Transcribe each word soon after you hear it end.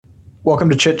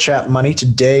Welcome to Chit Chat Money.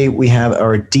 Today we have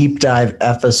our deep dive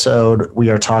episode.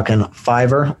 We are talking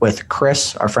Fiverr with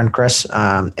Chris, our friend Chris.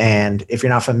 And if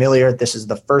you're not familiar, this is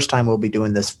the first time we'll be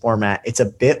doing this format. It's a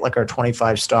bit like our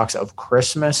 25 stocks of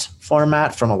Christmas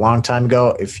format from a long time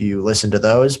ago, if you listen to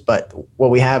those. But what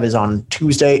we have is on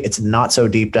Tuesday, it's not so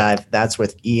deep dive. That's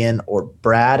with Ian or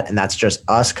Brad, and that's just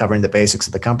us covering the basics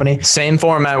of the company. Same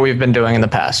format we've been doing in the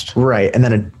past. Right. And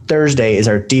then a Thursday is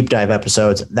our deep dive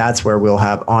episodes. That's where we'll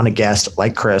have on a guest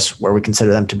like Chris, where we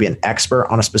consider them to be an expert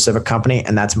on a specific company.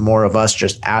 And that's more of us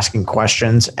just asking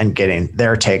questions and getting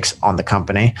their takes on the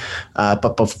company.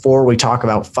 But before we talk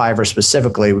about Fiverr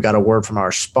specifically, we got a word from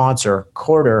our sponsor,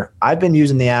 Quarter. I've been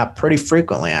using the app pretty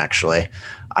frequently, actually.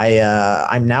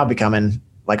 I'm now becoming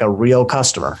like a real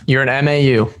customer. You're an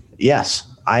MAU. Yes,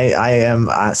 I am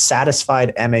a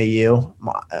satisfied MAU.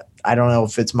 I don't know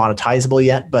if it's monetizable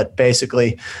yet, but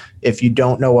basically, if you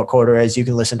don't know what Quarter is, you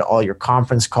can listen to all your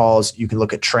conference calls. You can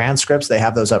look at transcripts. They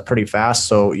have those up pretty fast,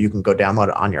 so you can go download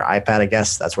it on your iPad, I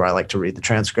guess. That's where I like to read the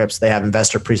transcripts. They have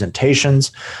investor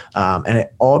presentations, and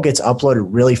it all gets uploaded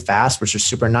really fast, which is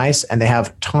super nice. And they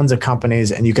have tons of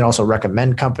companies, and you can also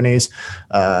recommend companies.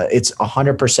 It's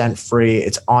 100% free.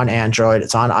 It's on Android.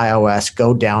 It's on iOS.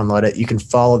 Go download it. You can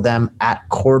follow them at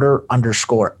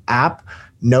Quarter_app.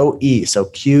 No E. So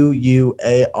QUARTR_app.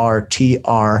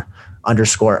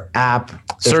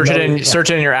 Search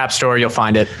it in your app store. You'll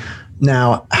find it.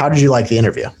 Now, how did you like the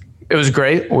interview? It was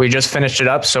great. We just finished it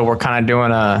up. So we're kind of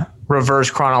doing a reverse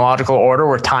chronological order.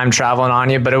 We're time traveling on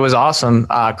you, but it was awesome.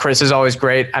 Chris is always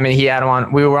great. I mean, he had him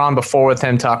on. We were on before with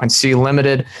him talking C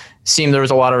Limited. Seemed there was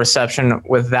a lot of reception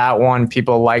with that one.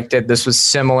 People liked it. This was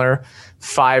similar.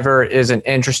 Fiverr is an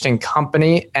interesting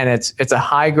company, and it's a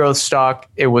high growth stock.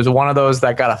 It was one of those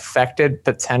that got affected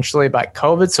potentially by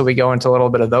COVID. So we go into a little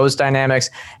bit of those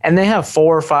dynamics, and they have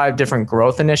 4 or 5 different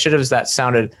growth initiatives that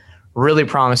sounded really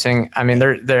promising. I mean,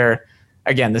 they're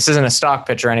again, this isn't a stock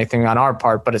pitch or anything on our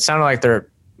part, but it sounded like they're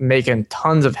making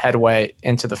tons of headway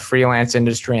into the freelance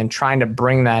industry and trying to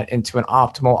bring that into an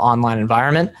optimal online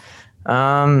environment.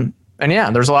 And yeah,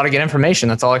 there's a lot of good information.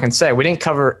 That's all I can say. We didn't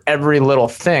cover every little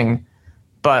thing,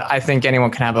 but I think anyone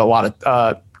can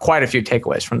have quite a few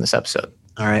takeaways from this episode.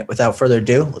 All right. Without further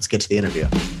ado, let's get to the interview.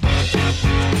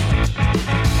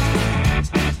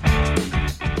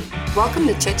 Welcome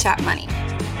to Chit Chat Money.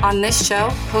 On this show,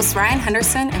 hosts Ryan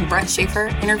Henderson and Brett Schaefer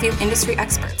interview industry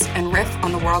experts and riff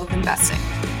on the world of investing.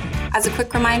 As a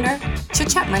quick reminder, Chit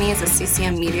Chat Money is a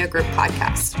CCM Media Group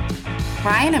podcast.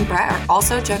 Ryan and Brett are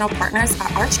also general partners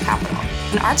at Arch Capital,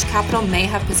 and Arch Capital may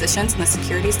have positions in the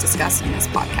securities discussed in this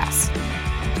podcast.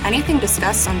 Anything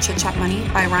discussed on Chit Chat Money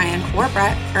by Ryan or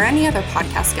Brett or any other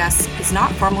podcast guests is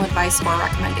not formal advice or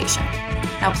recommendation.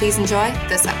 Now please enjoy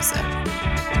this episode.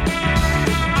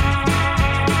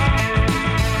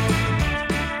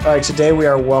 All right, today we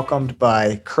are welcomed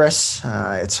by Chris.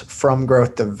 It's From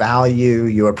Growth to Value.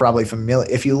 You are probably familiar.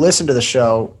 If you listen to the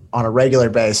show on a regular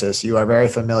basis, you are very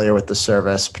familiar with the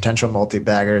service, Potential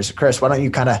Multi-Baggers. Chris, why don't you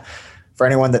kind of, for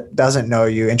anyone that doesn't know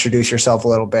you, introduce yourself a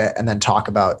little bit and then talk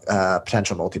about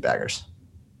Potential Multi-Baggers.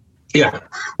 Yeah,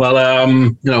 well,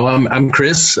 I'm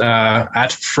Chris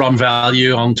at From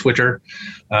Value on Twitter,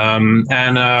 and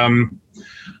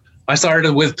I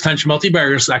started with Potential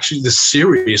Multi-Baggers, actually the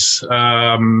series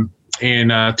in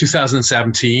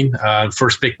 2017.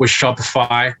 First pick was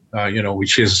Shopify,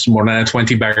 which is more than a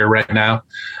 20 bagger right now,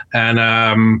 and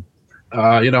I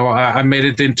made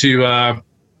it into a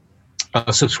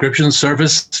subscription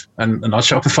service, and not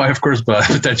Shopify, of course, but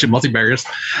Potential Multi-Baggers.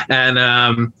 And,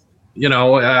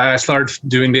 I started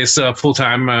doing this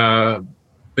full-time a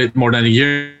bit more than a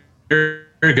year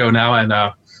ago now. And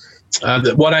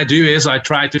what I do is I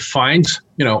try to find,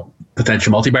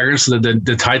 Potential Multi-Baggers.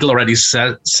 The title already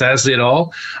says it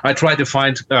all. I try to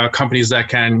find companies that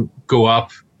can go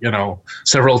up,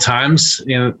 several times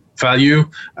in value,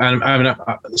 and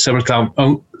several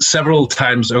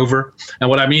times over. And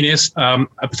what I mean is, a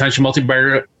Potential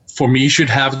Multi-Bagger for me should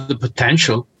have the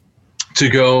potential to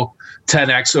go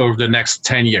 10x over the next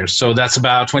 10 years. So that's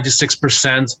about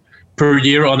 26% per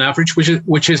year on average,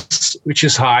 which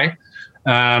is high.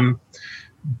 But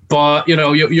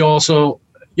you also,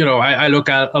 I look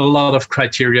at a lot of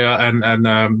criteria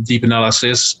and deep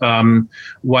analysis.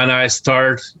 When I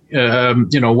start,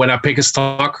 when I pick a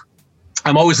stock,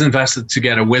 I'm always invested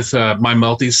together with my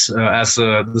multis, as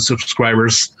the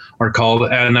subscribers are called,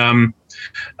 and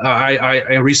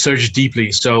I research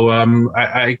deeply. So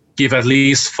I give at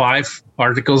least 5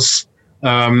 articles,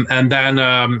 and then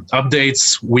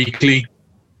updates weekly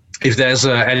if there's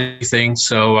anything.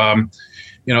 So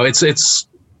it's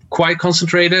quite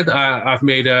concentrated. I've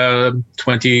made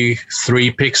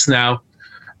 23 picks now,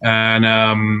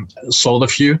 and sold a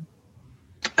few.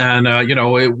 And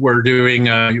we're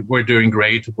doing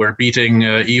great. We're beating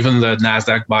even the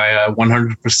Nasdaq by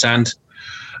 100%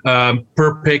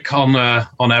 per pick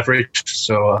on average.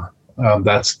 So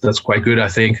that's quite good, I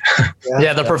think.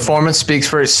 Yeah, the performance speaks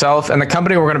for itself. And the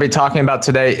company we're going to be talking about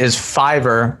today is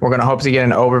Fiverr. We're going to hope to get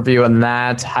an overview on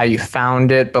that, how you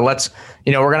found it. But we're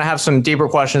going to have some deeper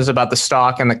questions about the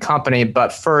stock and the company.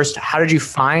 But first, how did you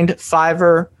find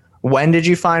Fiverr? When did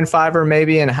you find Fiverr,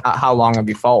 maybe, and how long have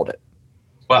you followed it?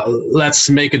 Well, let's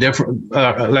make a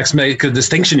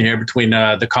distinction here between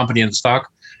the company and the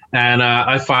stock. And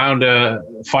I found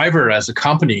Fiverr as a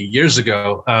company years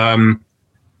ago. I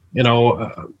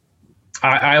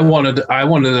wanted a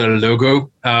logo,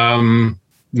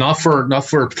 not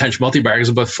for potential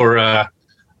multi-baggers, but for a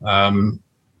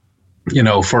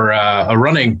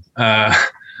running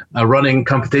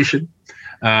competition,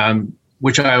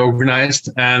 which I organized,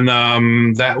 and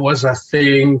that was, I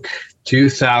think,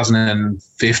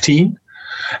 2015.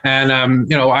 And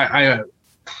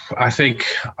I think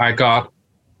I got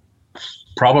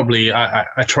probably I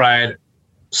tried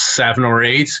 7 or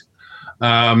 8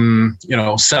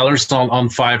 sellers on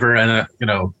Fiverr, and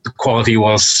the quality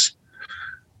was,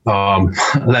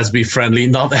 let's be friendly,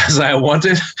 not as I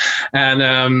wanted.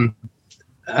 And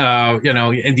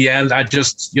in the end, I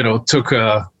just took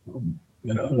a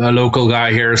local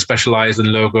guy here specialized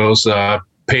in logos,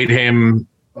 paid him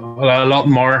a lot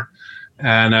more,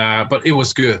 and but it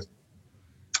was good.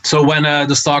 So when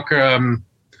the stock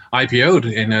IPO'd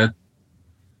in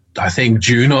I think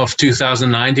June of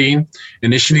 2019,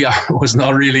 initially I was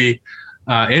not really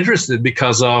interested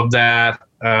because of that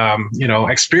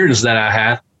experience that I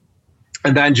had,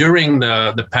 and then during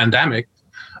the pandemic,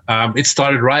 it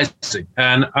started rising,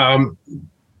 and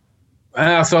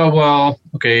I thought, well,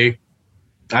 okay,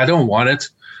 I don't want it.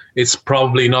 It's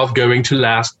probably not going to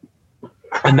last.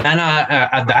 And then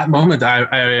at that moment,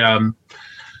 I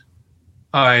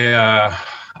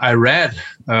read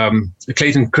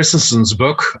Clayton Christensen's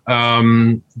book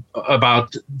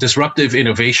about disruptive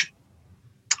innovation,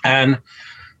 and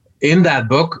in that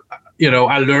book,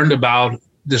 I learned about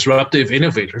disruptive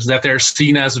innovators, that they're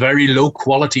seen as very low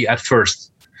quality at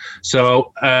first.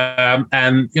 So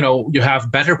you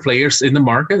have better players in the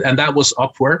market, and that was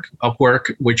Upwork,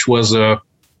 which was a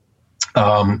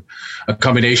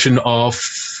combination of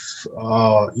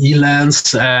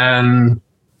Elance and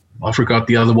I forgot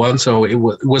the other one. So it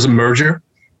was a merger,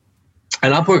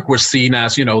 and Upwork was seen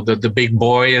as the big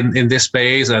boy in this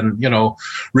space, and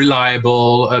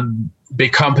reliable.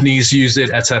 Big companies used it,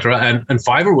 etc. And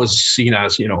Fiverr was seen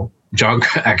as junk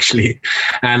actually,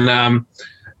 and I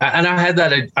had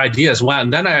that idea as well.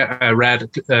 And then I read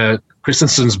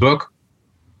Christensen's book.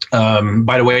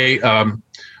 By the way,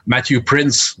 Matthew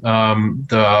Prince,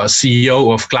 the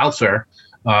CEO of Cloudflare,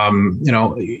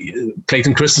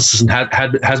 Clayton Christensen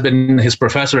has been his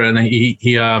professor, and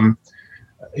he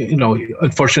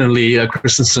unfortunately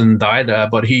Christensen died,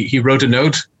 but he wrote a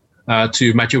note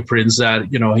to Matthew Prince that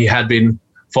he had been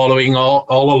following all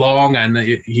along, and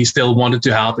he still wanted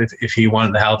to help if he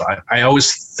wanted to help. I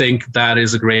always think that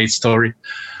is a great story.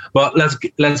 But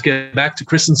let's get back to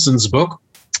Christensen's book.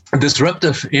 A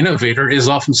disruptive innovator is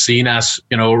often seen as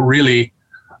really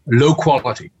low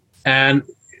quality and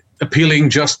appealing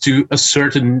just to a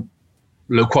certain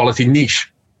low quality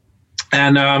niche.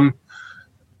 And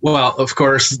well, of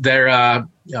course,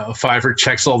 Fiverr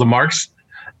checks all the marks.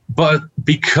 But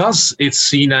because it's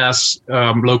seen as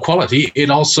low quality, it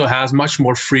also has much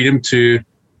more freedom to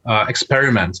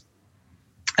experiment.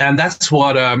 And that's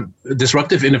what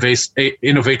disruptive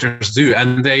innovators do.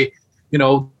 And they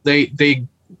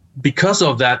because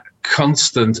of that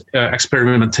constant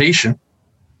experimentation,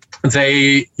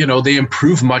 they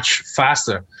improve much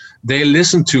faster. They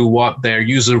listen to what their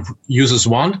users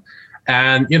want,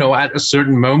 and at a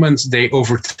certain moment they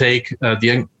overtake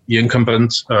the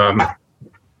incumbent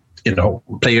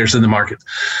players in the market.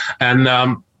 And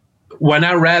when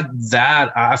I read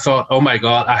that, I thought, oh my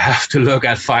God, I have to look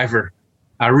at Fiverr.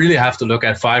 I really have to look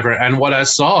at Fiverr. And what I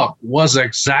saw was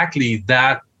exactly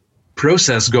that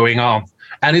process going on,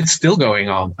 and it's still going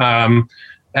on.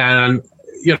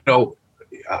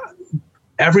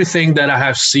 Everything that I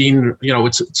have seen,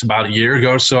 it's about a year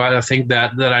ago. So I think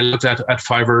that I looked at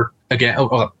Fiverr again,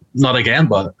 not again,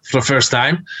 but for the first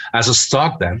time as a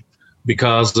stock then,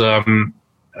 because and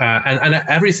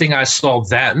everything I saw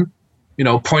then,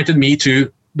 pointed me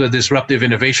to the disruptive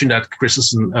innovation that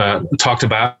Christensen talked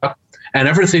about, and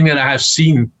everything that I have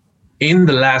seen in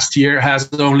the last year has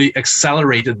only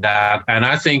accelerated that. And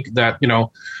I think that,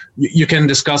 you can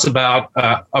discuss about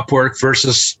Upwork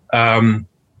versus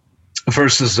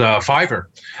Fiverr.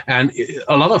 And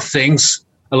a lot of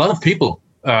people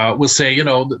will say,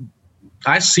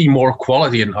 I see more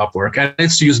quality in Upwork, and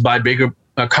it's used by bigger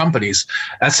companies,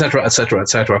 et cetera, et cetera, et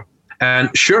cetera. And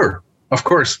sure, of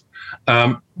course.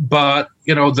 But,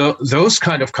 those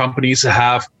kind of companies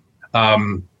have,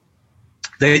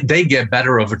 they get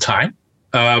better over time,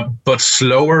 but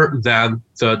slower than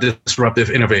the disruptive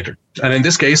innovator. And in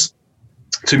this case,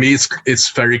 to me, it's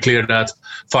very clear that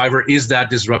Fiverr is that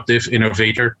disruptive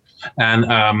innovator. And,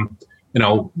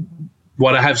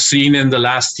 what I have seen in the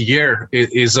last year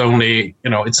is only,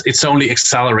 it's only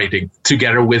accelerating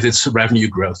together with its revenue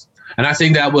growth. And I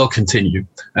think that will continue.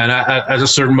 And at a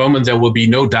certain moment, there will be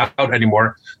no doubt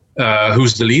anymore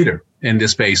who's the leader in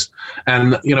this space.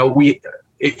 And,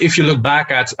 if you look back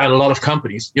at a lot of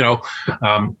companies,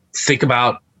 think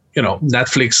about,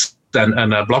 Netflix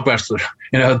and Blockbuster.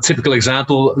 Typical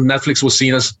example, Netflix was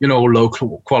seen as, low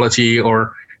quality,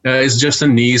 or it's just a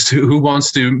niche who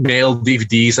wants to mail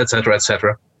DVDs, et cetera, et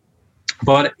cetera.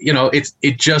 But,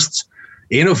 it just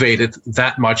innovated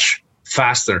that much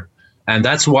faster. And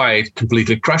that's why it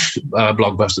completely crushed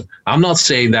Blockbuster. I'm not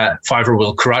saying that Fiverr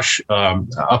will crush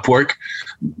Upwork.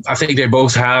 I think they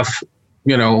both have,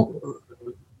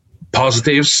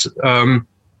 positives.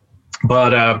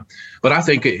 But I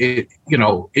think,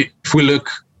 if we look,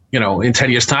 in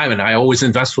 10 years' time, and I always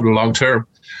invest for the long term,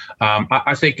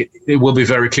 I think it will be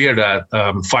very clear that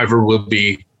Fiverr will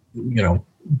be,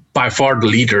 by far the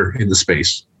leader in the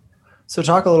space. So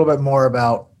talk a little bit more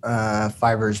about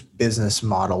Fiverr's business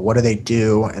model. What do they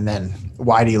do? And then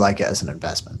why do you like it as an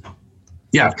investment?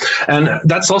 Yeah, and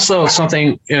that's also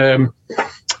something,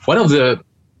 one of the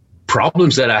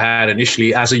problems that I had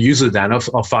initially as a user then of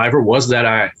Fiverr was that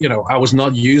I was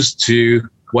not used to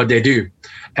what they do.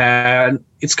 And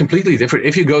it's completely different.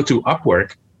 If you go to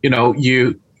Upwork,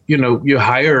 you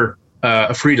hire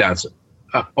a freelancer,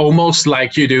 almost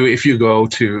like you do if you go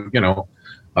to,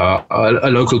 a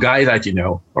local guy that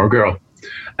or girl.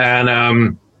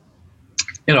 And,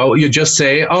 you just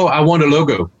say, oh, I want a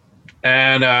logo.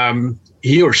 And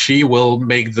he or she will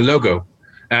make the logo,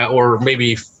 or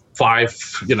maybe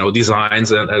 5,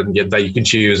 designs and that you can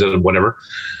choose and whatever.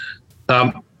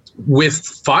 With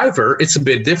Fiverr, it's a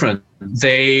bit different.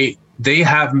 They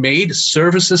have made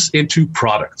services into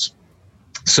products.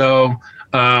 So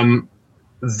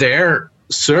their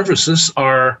services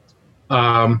are,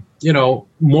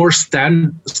 more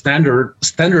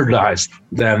standardized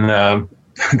than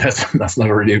that's not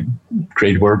a really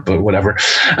great word, but whatever.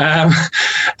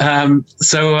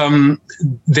 So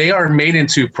they are made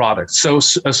into products. So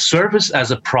a service as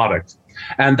a product,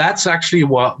 and that's actually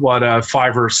what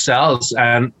Fiverr sells.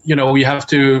 And you have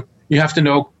to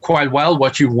know quite well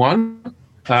what you want.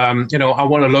 I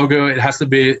want a logo. It has to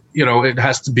be, it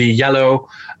has to be yellow,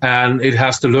 and it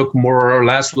has to look more or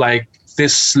less like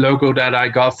this logo that I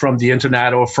got from the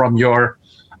internet or from your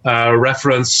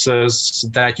references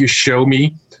that you show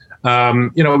me.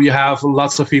 You have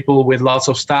lots of people with lots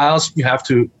of styles. You have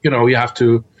to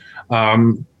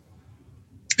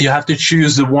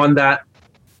choose the one that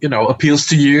appeals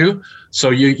to you, so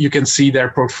you can see their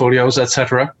portfolios,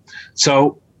 etc.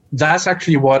 So that's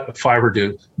actually what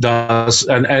Fiverr does,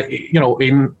 and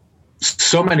in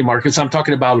so many markets. I'm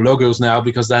talking about logos now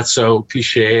because that's so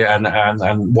cliche and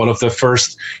one of the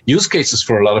first use cases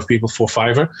for a lot of people for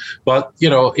Fiverr. But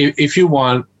if you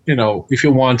want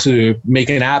to make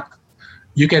an app,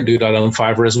 you can do that on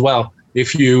Fiverr as well.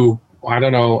 If you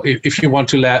if you want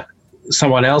to let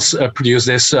someone else produce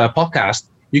this podcast,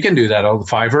 you can do that on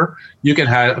Fiverr. You can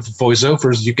have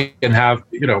voiceovers. You can have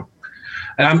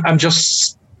and I'm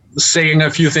just saying a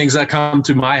few things that come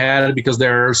to my head because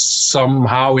they're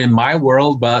somehow in my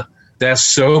world, but there's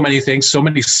so many things, so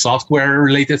many software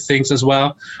related things as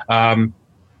well.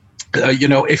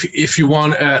 If you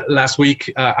want, last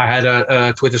week I had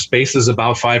a Twitter Spaces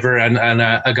about Fiverr, and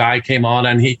a guy came on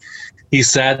and he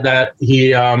said that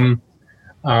he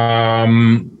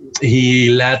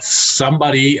let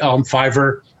somebody on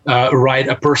Fiverr write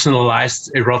a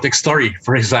personalized erotic story,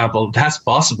 for example. That's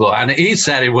possible. And he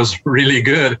said it was really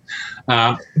good.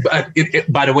 But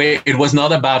by the way, it was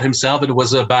not about himself. It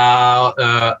was about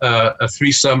a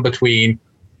threesome between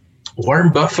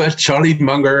Warren Buffett, Charlie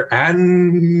Munger,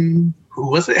 and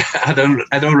who was it? I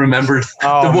don't remember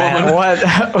the woman. Man, what?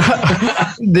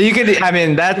 You could,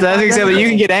 that's exactly, you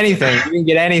can get anything. You can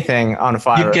get anything on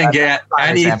Fiverr. You can get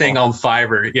anything on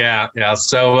Fiverr. Yeah.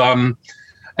 So,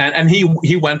 and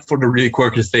he went for the really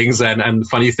quirky things and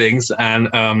funny things. And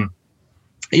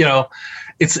you know,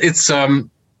 that's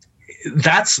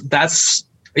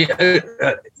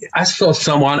I saw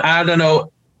someone, I don't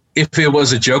know if it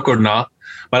was a joke or not,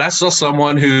 but I saw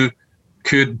someone who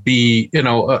could be, you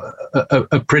know,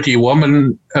 a pretty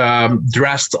woman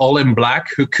dressed all in black,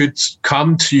 who could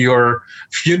come to your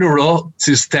funeral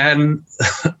to stand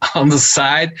on the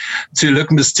side to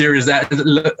look mysterious,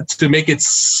 to make it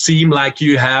seem like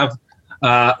you have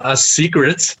a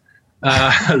secret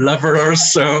lover or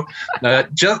so.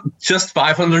 Just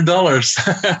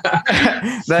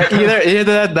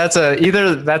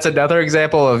 $500. That's another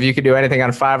example of you could do anything on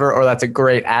Fiverr, or that's a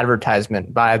great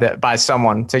advertisement by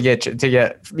someone to get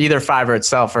either Fiverr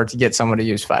itself or to get someone to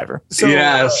use Fiverr. So,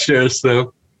 yeah, sure.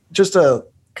 So just to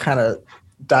kind of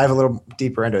dive a little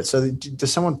deeper into it. So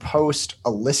does someone post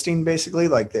a listing basically?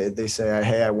 Like they say,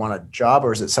 hey, I want a job,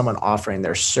 or is it someone offering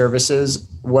their services?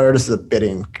 Where does the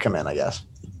bidding come in, I guess?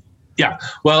 Yeah,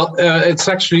 well, it's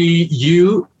actually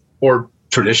you, or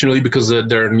traditionally, because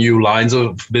there are new lines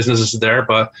of businesses there,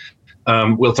 but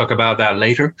we'll talk about that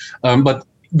later. But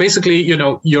basically, you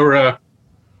know, you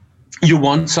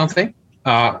want something.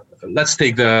 Let's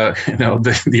take the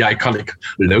iconic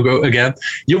logo again.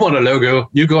 You want a logo.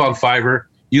 You go on Fiverr.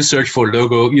 You search for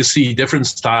logo. You see different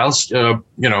styles.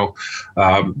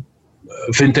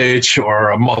 Vintage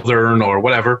or modern or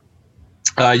whatever.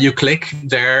 You click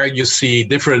there. You see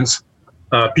different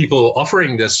people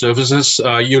offering their services.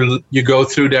 You go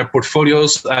through their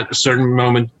portfolios. At a certain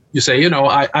moment, you say, you know,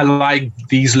 I like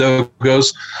these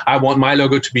logos. I want my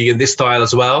logo to be in this style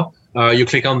as well. You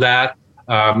click on that.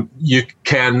 You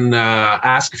can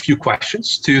ask a few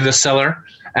questions to the seller,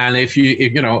 and if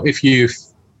you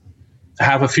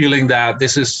have a feeling that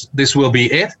this will be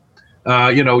it,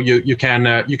 you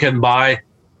can buy.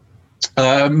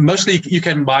 Mostly, you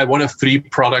can buy one of three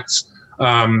products: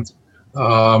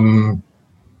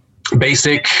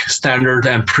 basic, standard,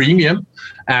 and premium.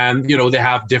 And they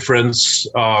have different.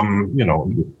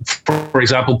 For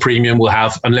example, premium will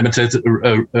have unlimited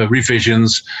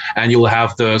revisions, and you'll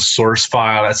have the source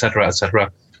file, etc.,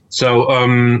 etc. So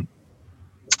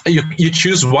you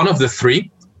choose one of the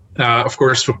three. Of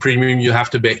course, for premium, you have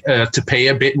to pay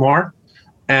a bit more,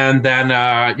 and then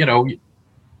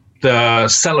the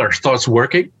seller starts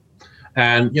working,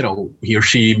 and he or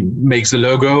she makes the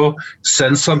logo,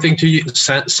 sends something to you,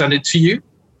 send it to you,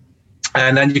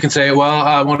 and then you can say, well,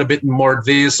 I want a bit more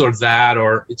this or that,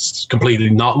 or it's completely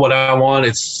not what I want.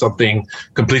 It's something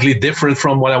completely different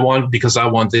from what I want because I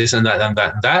want this and that and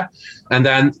that and that. And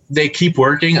then they keep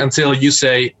working until you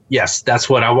say, yes, that's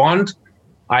what I want.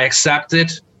 I accept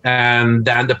it. And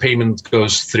then the payment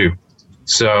goes through.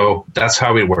 So that's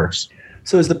how it works.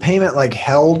 So is the payment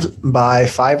held by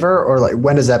Fiverr, or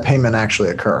when does that payment actually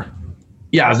occur?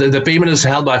 Yeah, the payment is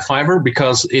held by Fiverr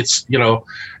because it's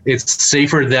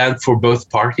safer than for both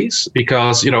parties,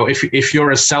 because if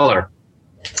you're a seller,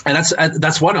 and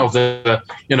that's one of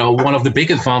the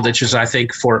big advantages, I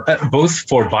think, for both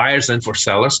for buyers and for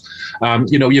sellers.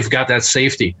 You've got that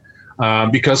safety.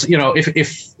 Because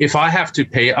if I have to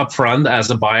pay upfront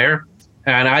as a buyer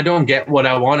and I don't get what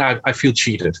I want, I feel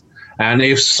cheated. And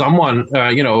if someone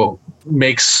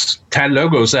makes 10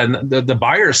 logos and the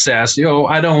buyer says,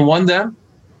 I don't want them,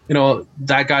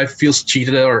 that guy feels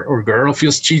cheated, or girl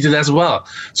feels cheated as well.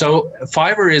 So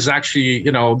Fiverr is actually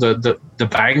the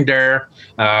bank there,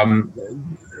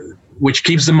 which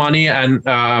keeps the money and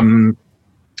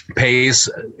pays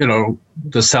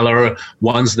the seller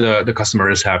once the customer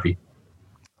is happy.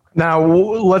 Now,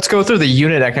 let's go through the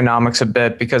unit economics a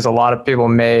bit, because a lot of people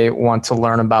may want to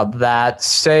learn about that.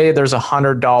 Say there's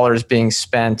 $100 being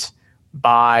spent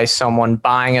by someone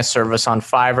buying a service on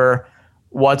Fiverr.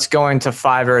 What's going to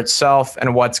Fiverr itself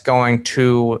and what's going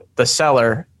to the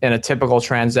seller in a typical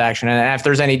transaction? And if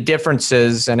there's any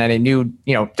differences and any new,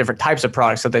 different types of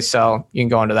products that they sell, you can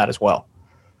go into that as well.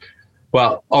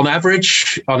 Well, on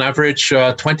average,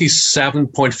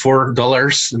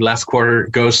 $27.4 last quarter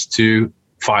goes to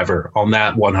Fiverr on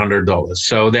that $100.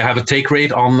 So they have a take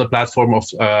rate on the platform of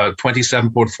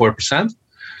 27.4%,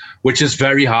 which is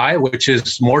very high, which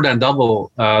is more than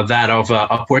double that of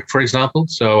Upwork, for example.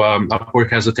 So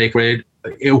Upwork has a take rate.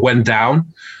 It went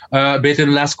down a bit in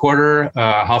the last quarter,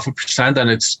 0.5%, and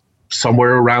it's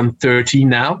somewhere around 13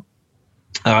 now.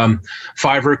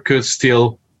 Fiverr could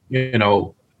still,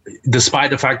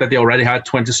 despite the fact that they already had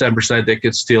 27%, they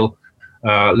could still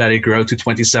let it grow to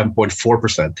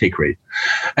 27.4% take rate.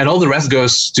 And all the rest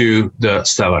goes to the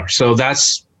seller. So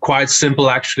that's quite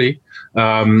simple, actually.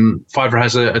 Fiverr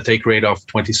has a take rate of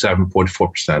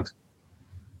 27.4%.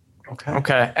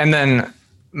 Okay. And then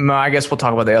I guess we'll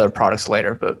talk about the other products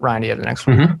later, but Ryan, do you have the next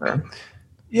one?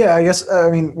 Yeah, I guess,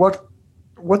 what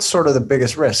what's sort of the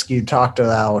biggest risk? You talked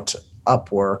about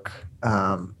Upwork.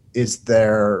 Is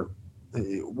there,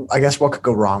 I guess, what could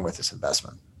go wrong with this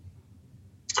investment?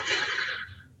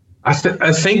 I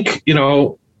think,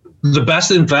 the best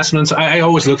investments, I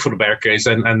always look for the bear case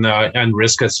and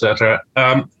risk, etc.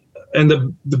 And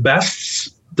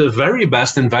the very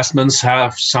best investments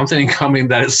have something in common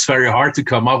that it's very hard to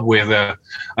come up with a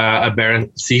bear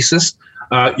thesis.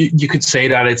 You could say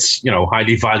that it's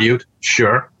highly valued,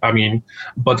 sure. I mean,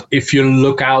 but if you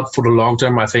look out for the long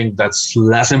term, I think that's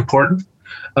less important.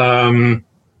 But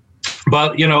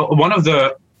one of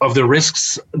the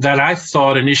risks that I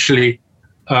thought initially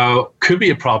could be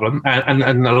a problem, and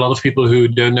a lot of people who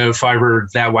don't know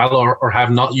Fiverr that well or have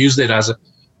not used it as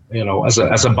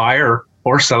a buyer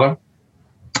or seller.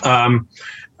 One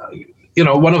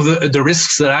of the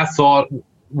risks that I thought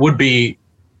would be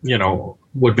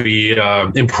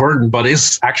important, but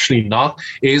is actually not,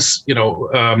 is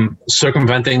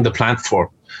circumventing the platform.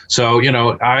 So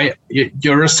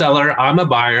you're a seller, I'm a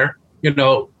buyer.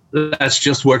 Let's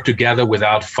just work together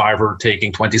without Fiverr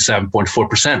taking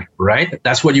 27.4%, right?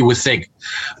 That's what you would think.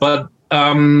 But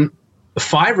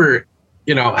Fiverr,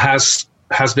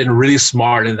 has been really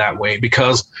smart in that way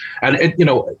because,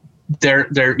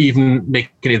 they're even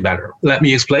making it better. Let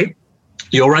me explain.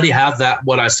 You already have that,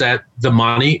 what I said, the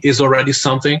money is already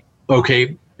something,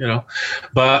 okay,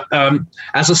 but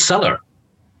as a seller,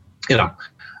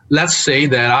 let's say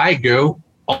that I go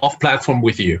off platform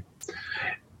with you.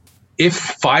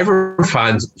 If Fiverr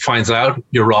finds out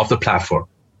you're off the platform,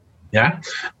 yeah,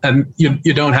 and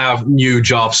you don't have new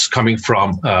jobs coming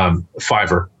from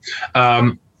Fiverr.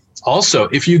 Also,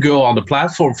 if you go on the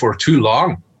platform for too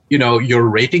long, your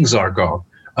ratings are gone.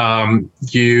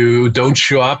 You don't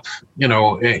show up,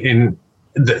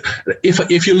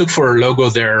 if you look for a logo,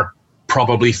 there are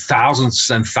probably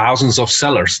thousands and thousands of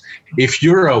sellers. If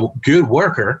you're a good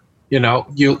worker,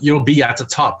 you'll be at the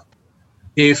top.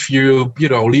 If you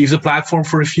leave the platform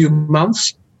for a few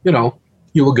months, you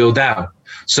will go down.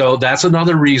 So that's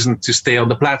another reason to stay on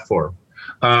the platform.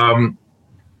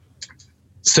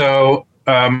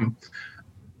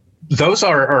 Those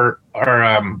are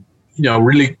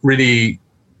really, really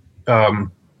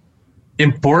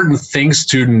important things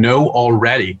to know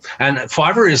already. And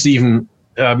Fiverr is even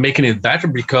making it better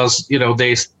because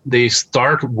they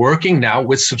start working now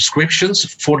with subscriptions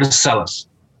for the sellers.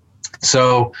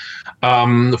 So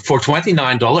for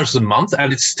 $29 a month,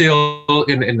 and it's still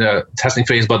in the testing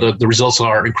phase, but the results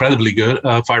are incredibly good,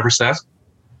 Fiverr says.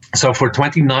 So for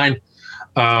 $29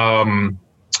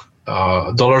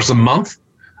 dollars a month,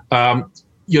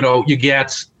 you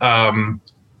get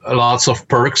lots of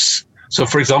perks. So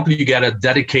for example, you get a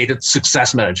dedicated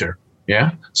success manager.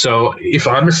 Yeah. So if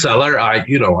I'm a seller, I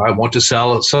want to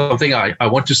sell something. I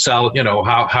want to sell,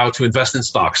 how to invest in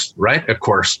stocks, right? A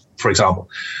course, for example.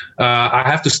 I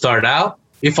have to start out.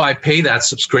 If I pay that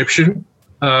subscription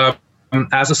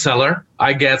as a seller,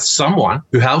 I get someone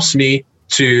who helps me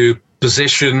to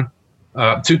position,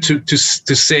 to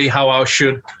say how I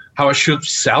should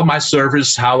sell my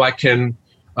service, how I can,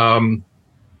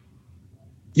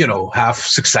 have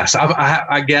success.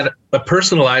 I get a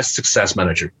personalized success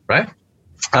manager, right?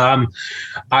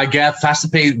 I get faster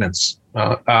payments.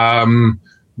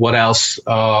 What else?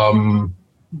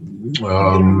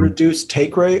 Reduced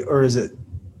take rate, or is it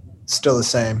still the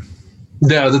same?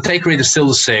 The take rate is still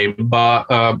the same, but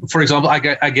for example, I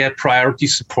get priority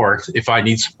support if I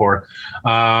need support.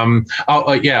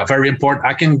 Very important.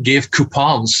 I can give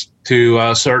coupons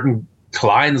to certain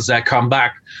clients that come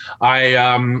back.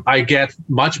 I get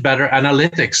much better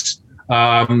analytics,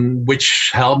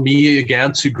 which help me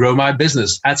again to grow my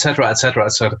business, etc., etc.,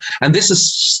 etc. And this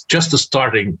is just the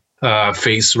starting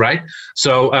phase, right?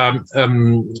 So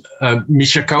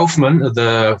Misha Kaufman,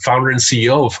 the founder and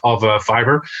CEO of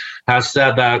Fiverr, has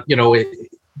said that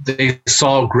they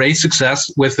saw great success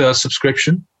with a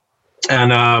subscription,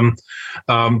 and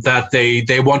that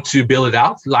they want to build it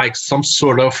out like some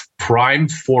sort of Prime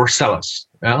for sellers.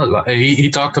 He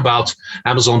talked about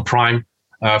Amazon Prime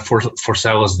for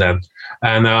sellers then,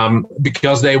 and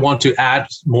because they want to add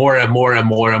more and more and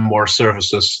more and more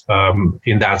services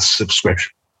in that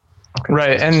subscription.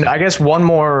 Right. And I guess one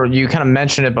more, you kind of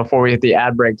mentioned it before we hit the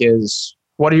ad break, is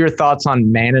what are your thoughts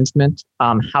on management?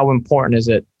 How important is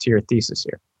it to your thesis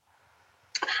here?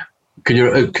 Could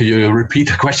you repeat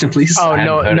the question, please? Oh,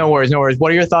 no worries.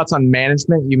 What are your thoughts on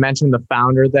management? You mentioned the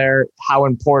founder there. How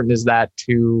important is that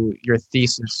to your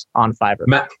thesis on Fiverr?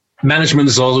 Management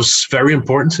is always very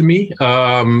important to me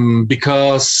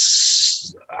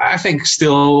because I think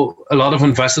still a lot of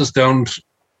investors don't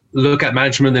look at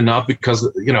management enough because,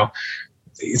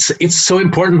 it's so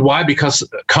important. Why? Because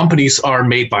companies are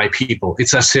made by people.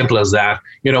 It's as simple as that.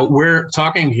 We're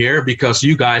talking here because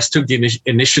you guys took the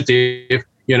initiative,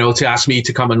 to ask me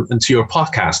to come into your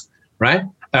podcast, right?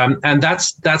 And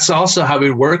that's also how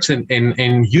it works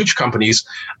in huge companies.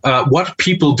 What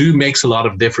people do makes a lot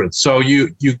of difference. So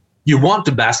you want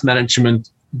the best management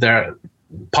there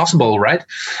possible, right?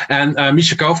 And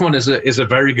Misha Kaufman is a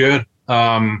very good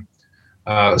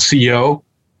CEO.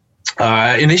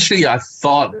 Initially, I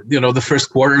thought, the first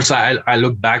quarters, I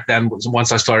looked back then,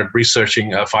 once I started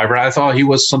researching Fiverr, I thought he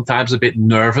was sometimes a bit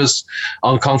nervous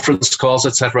on conference calls,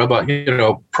 etc. But,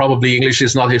 probably English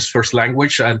is not his first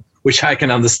language, and which I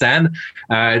can understand.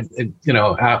 I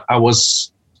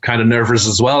was kind of nervous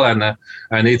as well. And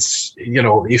it's,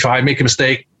 if I make a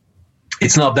mistake,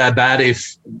 it's not that bad.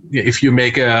 If you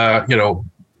make a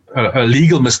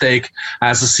legal mistake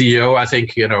as a CEO, I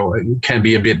think, you can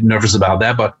be a bit nervous about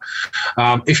that. But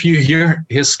if you hear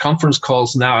his conference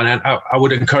calls now, and I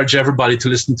would encourage everybody to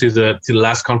listen to the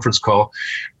last conference call,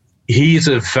 he's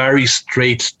a very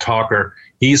straight talker.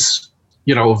 He's,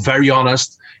 very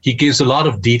honest. He gives a lot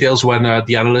of details when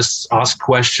the analysts ask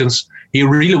questions. He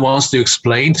really wants to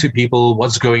explain to people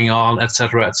what's going on, et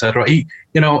cetera, et cetera. He's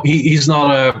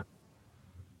not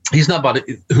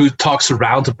somebody who talks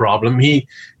around the problem. He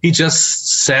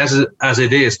just says it as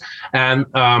it is.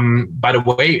 And by the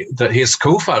way, his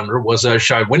co-founder was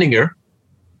Shai Wininger,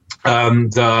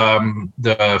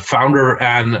 the founder,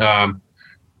 and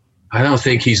I don't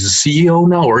think he's the CEO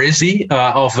now, or is he,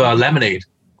 of Lemonade?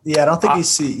 Yeah, I don't think he's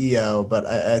CEO, but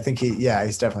I think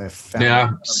he's definitely a founder.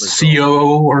 Yeah,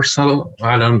 CEO or something.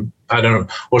 I don't know,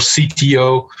 or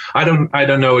CTO. I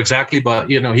don't know exactly, but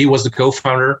he was the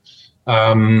co-founder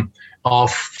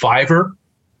of Fiverr,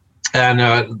 and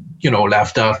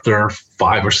left after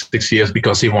 5 or 6 years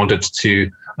because he wanted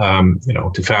to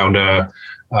to found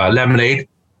Lemonade.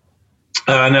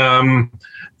 And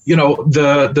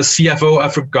the CFO, I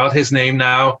forgot his name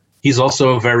now. He's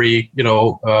also very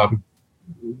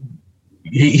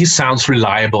he sounds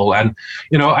reliable, and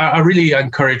I really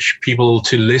encourage people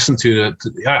to listen to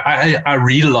I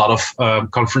read a lot of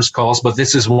conference calls, but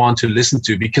this is one to listen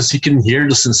to because you can hear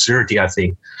the sincerity, I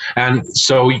think. And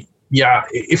so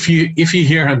if you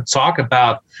hear him talk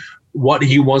about what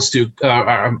he wants to,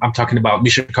 I'm talking about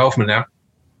Misha Kaufman now.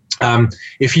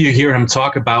 If you hear him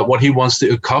talk about what he wants to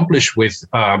accomplish with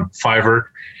Fiverr,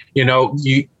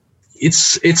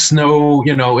 it's no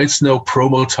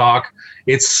promo talk.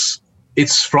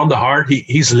 It's from the heart.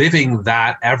 He's living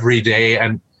that every day.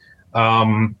 And,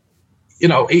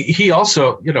 he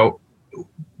also,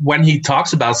 when he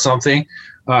talks about something,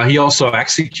 he also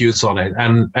executes on it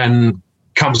and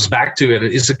comes back to it,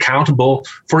 is accountable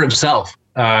for himself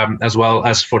as well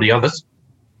as for the others.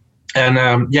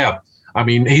 And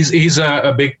he's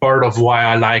a big part of why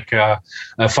I like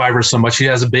Fiverr so much. He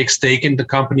has a big stake in the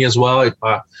company as well.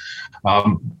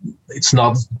 It's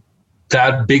not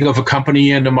that big of a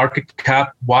company in the market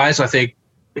cap wise. I think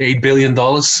 $8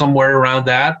 billion, somewhere around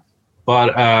that.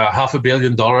 But $500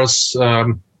 million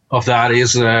of that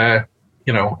is,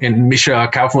 in Misha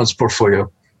Kaufman's portfolio.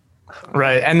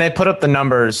 Right. And they put up the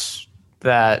numbers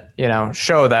that,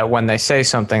 show that when they say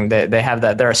something, they have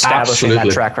that, they're establishing Absolutely.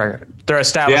 that track record. They're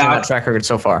establishing that track record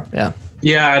so far. Yeah.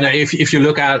 Yeah. And if you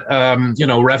look at,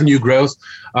 revenue growth,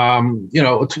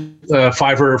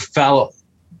 Fiverr fell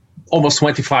almost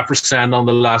 25% on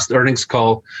the last earnings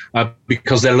call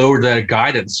because they lowered their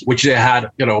guidance, which they had,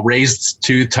 raised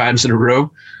 2 times in a row,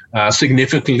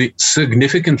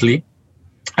 significantly.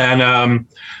 And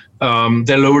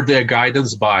they lowered their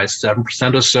guidance by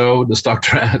 7% or so. The stock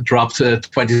dropped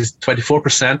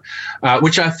 24%,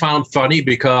 which I found funny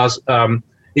because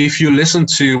if you listen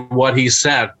to what he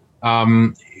said,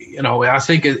 I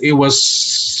think it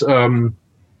was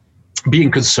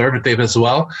being conservative as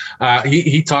well.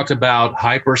 He talked about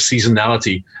hyper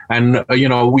seasonality, and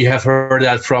we have heard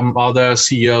that from other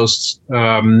CEOs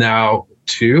now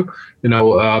too.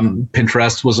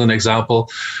 Pinterest was an example.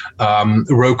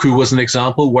 Roku was an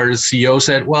example where the CEO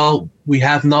said, well, we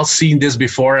have not seen this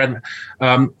before. And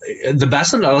the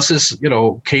best analysis,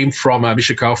 came from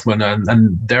Misha Kaufman,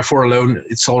 and therefore alone,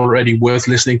 it's already worth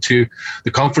listening to the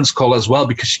conference call as well,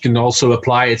 because you can also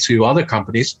apply it to other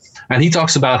companies. And he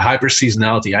talks about hyper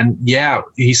seasonality. And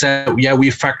he said,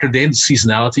 we factored in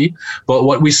seasonality, but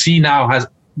what we see now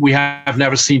we have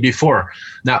never seen before.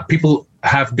 Now, people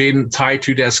have been tied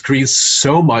to their screens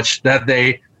so much that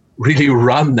they really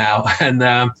run now, and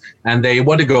they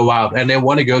want to go out, and they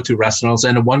want to go to restaurants,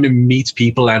 and they want to meet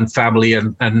people and family,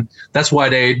 and that's why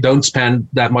they don't spend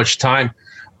that much time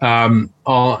on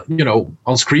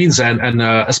screens, and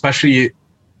especially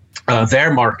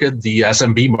their market, the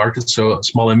SMB market, so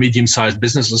small and medium-sized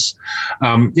businesses.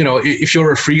 If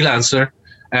you're a freelancer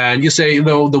and you say,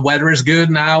 the weather is good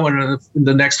now, and in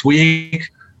the next week,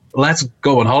 let's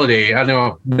go on holiday. I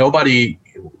know nobody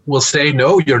will say,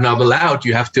 no, you're not allowed.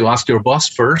 You have to ask your boss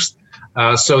first.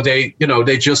 So they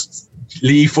just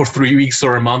leave for 3 weeks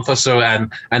or a month or so,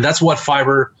 and that's what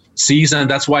Fiverr sees, and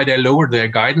that's why they lowered their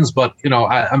guidance. But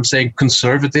I'm saying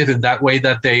conservative in that way,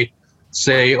 that they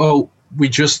say, oh, we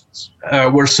just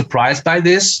were surprised by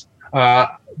this.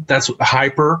 That's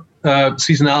hyper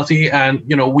seasonality, and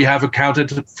we have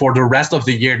accounted for the rest of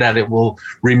the year that it will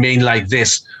remain like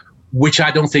this, which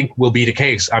I don't think will be the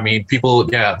case. I mean, people,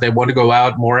 they want to go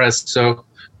out more as so,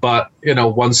 but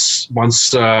once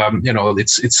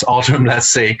it's autumn, let's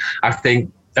say, I think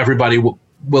everybody will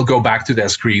go back to their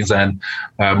screens and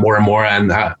more and more.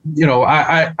 And I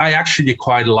actually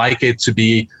quite like it to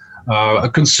be a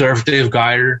conservative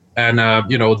guide, and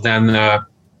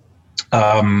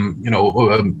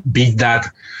beat that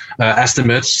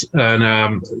estimates,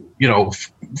 and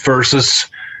versus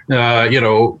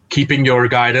keeping your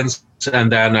guidance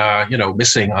and then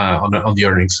missing on the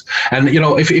earnings. And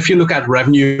if you look at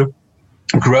revenue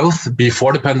growth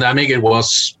before the pandemic, it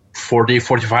was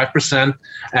 45%,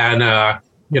 and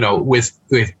with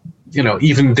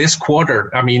even this quarter,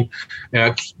 I mean,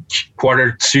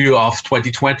 quarter 2 of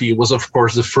 2020 was of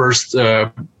course the first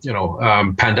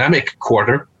pandemic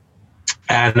quarter.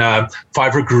 And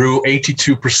Fiverr grew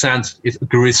 82%. It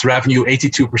grew its revenue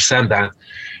 82% then.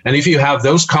 And if you have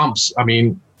those comps, I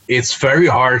mean, it's very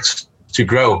hard to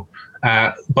grow.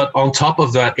 But on top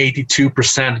of that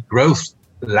 82% growth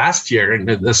last year in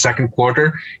the second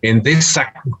quarter, in this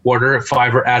second quarter,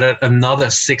 Fiverr added another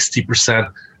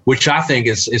 60%, which I think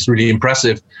is really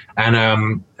impressive.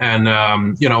 And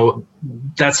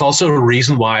that's also a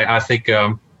reason why I think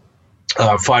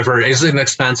Fiverr is an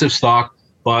expensive stock,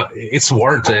 but it's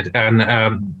warranted.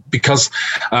 And because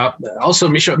also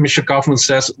Misha Kaufman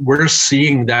says, we're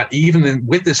seeing that even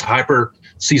with this hyper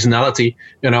seasonality,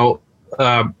 the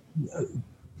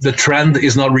trend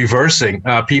is not reversing.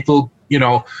 People,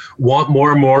 want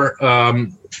more and more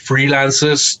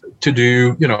freelancers to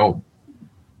do,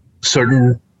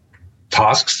 certain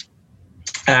tasks.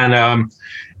 And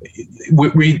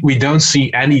we don't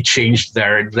see any change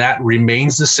there. That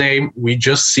remains the same. We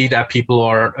just see that people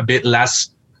are a bit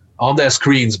less on their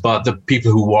screens, but the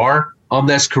people who are on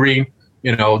their screen,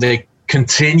 they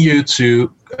continue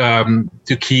to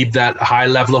keep that high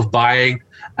level of buying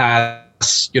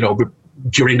as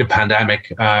during the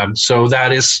pandemic. So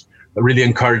that is really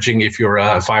encouraging if you're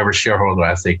a Fiverr shareholder,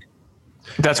 I think.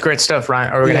 That's great stuff,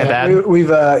 Ryan. Are we going to hit ad? We've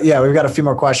got a few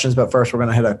more questions, but first we're going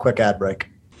to hit a quick ad break.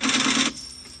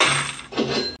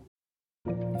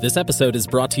 This episode is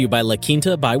brought to you by La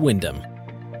Quinta by Wyndham.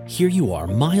 Here you are,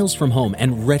 miles from home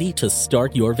and ready to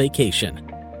start your vacation.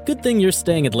 Good thing you're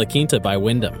staying at La Quinta by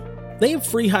Wyndham. They have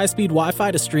free high-speed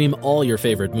Wi-Fi to stream all your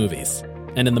favorite movies.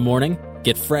 And in the morning,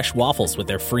 get fresh waffles with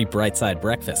their free Brightside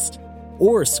breakfast.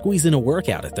 Or squeeze in a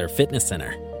workout at their fitness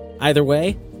center. Either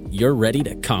way, you're ready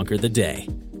to conquer the day.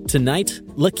 Tonight,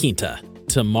 La Quinta.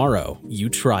 Tomorrow, you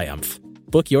triumph.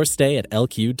 Book your stay at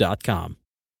lq.com.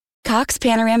 Cox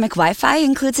Panoramic Wi-Fi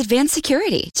includes advanced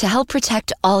security to help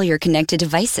protect all your connected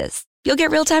devices. You'll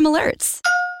get real-time alerts.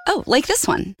 Oh, like this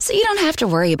one, so you don't have to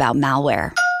worry about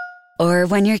malware. Or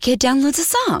when your kid downloads a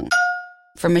song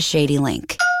from a shady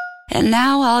link. And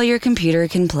now all your computer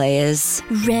can play is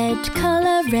red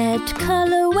color,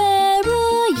 where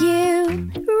are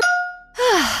you?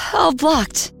 all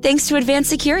blocked, thanks to advanced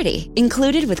security,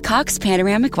 included with Cox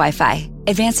Panoramic Wi-Fi.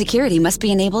 Advanced security must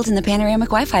be enabled in the Panoramic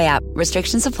Wi-Fi app.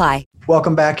 Restrictions apply.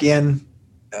 Welcome back, Ian.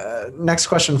 Next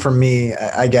question from me,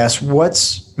 I guess.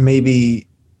 What's maybe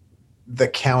the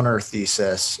counter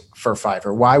thesis for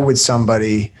Fiverr? Why would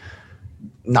somebody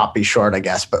not be short, I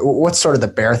guess, but what's sort of the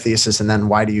bear thesis, and then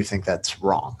why do you think that's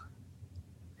wrong?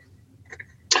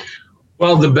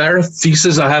 Well, the bear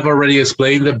thesis I have already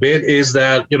explained a bit is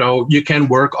that, you can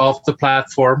work off the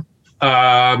platform,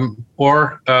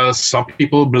 or some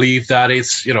people believe that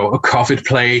it's, a COVID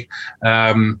play.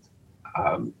 I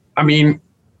mean,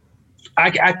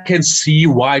 I can see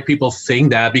why people think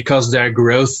that, because their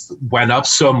growth went up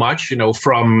so much,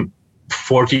 from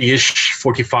 40-ish,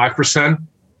 45%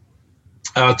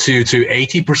 to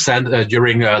 80%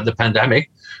 during the pandemic,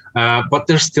 but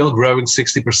they're still growing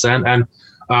 60%. And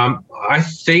I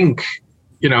think,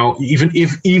 even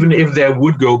if they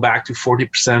would go back to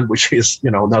 40%, which is,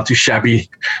 not too shabby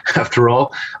after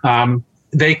all,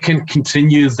 they can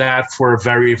continue that for a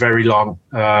very, very long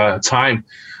time,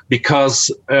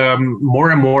 because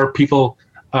more and more people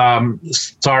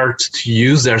start to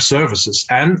use their services.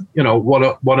 And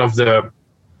one of the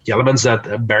elements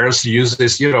that bears use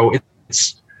is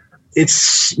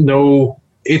it's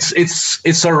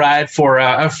all right for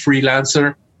a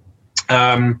freelancer.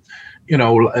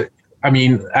 I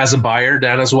mean, as a buyer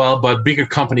then as well, but bigger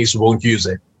companies won't use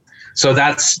it. So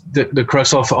that's the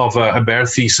crux of a bear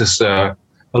thesis a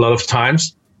lot of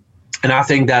times. And I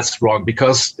think that's wrong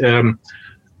because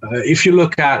if you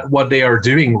look at what they are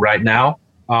doing right now,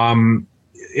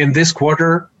 in this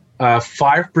quarter,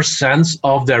 5%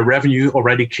 of their revenue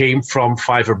already came from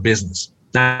Fiverr Business.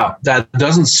 Now, that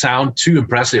doesn't sound too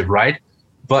impressive, right?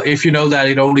 But if you know that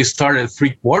it only started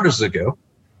 3 quarters ago,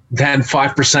 then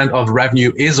 5% of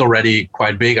revenue is already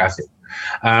quite big, I think.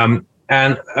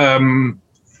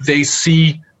 They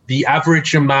see the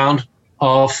average amount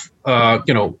of,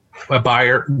 a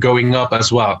buyer going up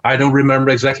as well. I don't remember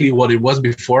exactly what it was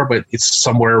before, but it's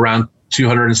somewhere around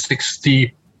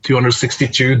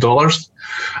 $262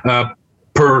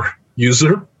 per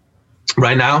user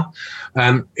right now.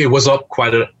 And it was up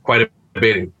quite a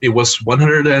bit. It was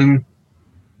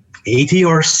 180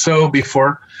 or so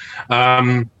before.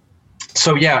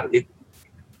 So yeah,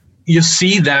 you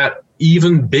see that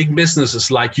even big businesses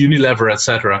like Unilever,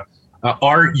 etc.,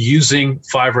 are using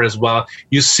Fiverr as well.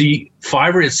 You see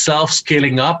Fiverr itself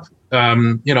scaling up. They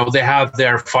have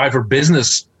their Fiverr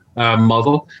Business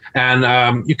model,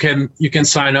 and you can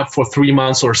sign up for 3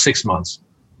 months or 6 months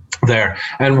there.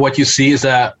 And what you see is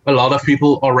that a lot of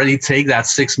people already take that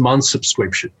 6-month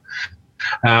subscription.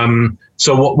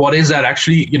 So what is that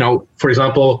actually? For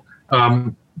example,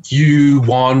 you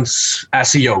want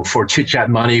SEO for Chit Chat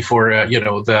Money for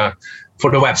the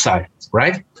website,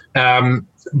 right?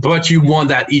 But you want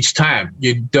that each time.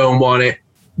 You don't want it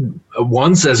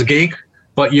once as a gig,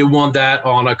 but you want that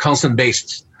on a constant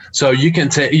basis. So you can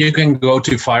go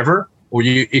to Fiverr, or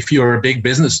if you're a big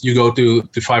business, you go to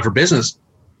Fiverr Business,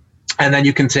 and then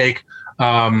you can take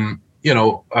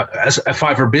as a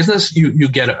Fiverr Business, you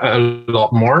get a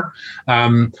lot more.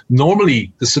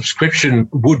 Normally, the subscription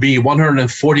would be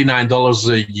 $149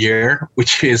 a year,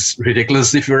 which is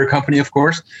ridiculous if you're a company, of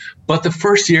course. But the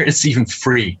first year, it's even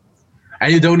free.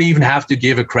 And you don't even have to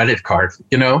give a credit card,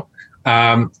 You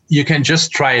can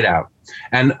just try it out.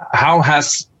 And how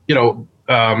has,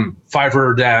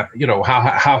 Fiverr that,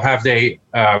 how have they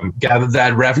gathered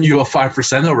that revenue of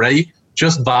 5% already?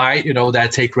 Just by,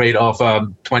 that take rate of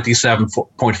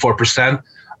 27.4%.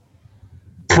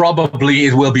 Probably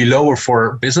it will be lower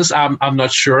for business. I'm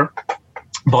not sure,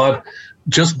 but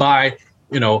just by,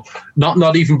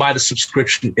 not even by the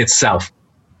subscription itself.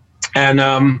 And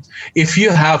if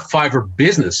you have Fiverr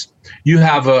Business, you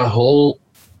have a whole,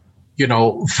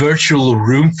 virtual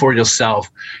room for yourself.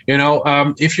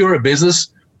 If you're a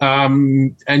business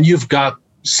and you've got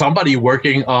somebody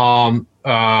working on,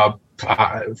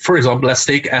 for example, let's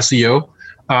take SEO.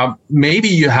 Maybe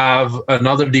you have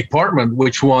another department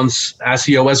which wants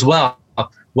SEO as well.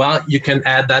 Well, you can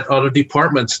add that other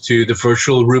department to the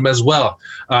virtual room as well.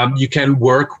 You can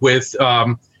work with,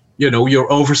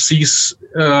 your overseas,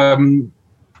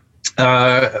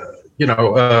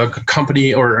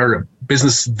 company or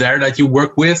business there that you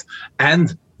work with,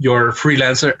 and your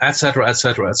freelancer, etc.,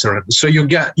 etc., etc. So you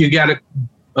get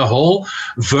a whole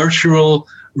virtual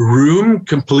room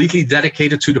completely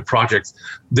dedicated to the project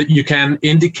that you can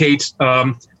indicate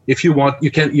if you want.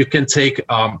 You can take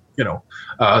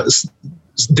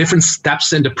different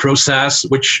steps in the process,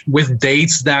 which with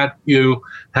dates that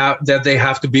they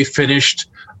have to be finished.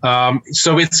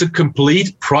 So it's a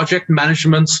complete project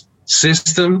management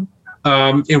system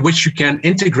in which you can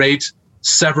integrate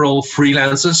several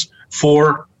freelancers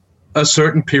for a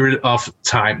certain period of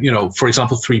time, for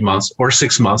example, 3 months or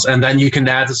 6 months. And then you can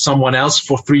add someone else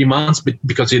for 3 months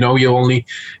because, you only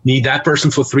need that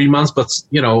person for 3 months, but,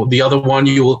 the other one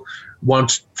you will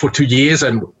want for 2 years.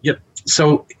 And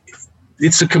so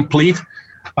it's a completely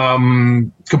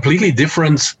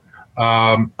different,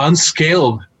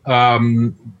 unscaled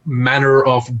manner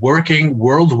of working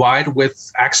worldwide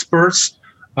with experts.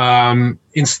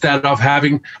 Instead of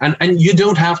having, and you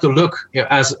don't have to look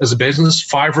as a business.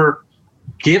 Fiverr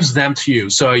gives them to you.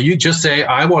 So you just say,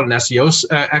 I want an SEO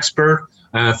expert.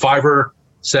 Fiverr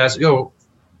says,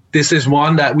 this is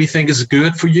one that we think is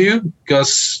good for you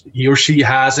because he or she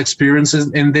has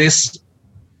experiences in this,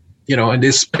 in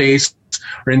this space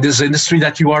or in this industry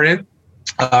that you are in.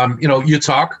 You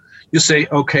talk, you say,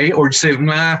 okay, or you say,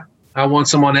 nah, I want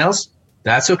someone else.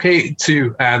 That's okay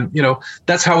too. And,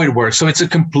 that's how it works. So it's a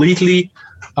completely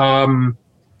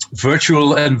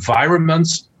virtual environment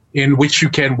in which you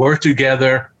can work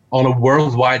together on a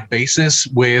worldwide basis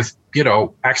with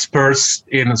experts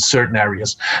in certain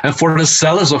areas. And for the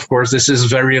sellers, of course, this is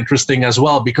very interesting as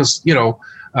well, because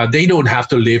they don't have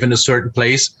to live in a certain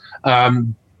place.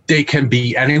 They can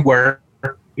be anywhere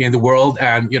in the world,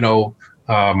 and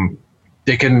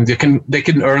they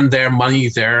can earn their money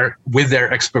there with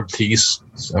their expertise.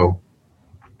 So.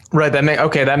 Right.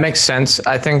 That makes sense.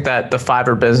 I think that the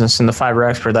Fiverr business and the Fiverr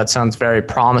expert, that sounds very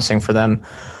promising for them.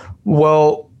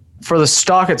 Well, for the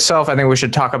stock itself, I think we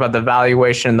should talk about the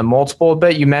valuation and the multiple a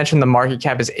bit. You mentioned the market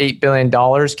cap is $8 billion.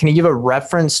 Can you give a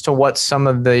reference to what some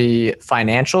of the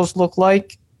financials look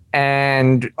like?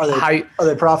 And are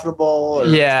they profitable? Or?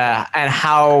 Yeah. And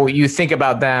how you think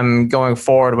about them going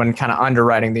forward when kind of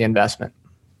underwriting the investment?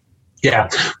 Yeah.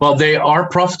 Well, they are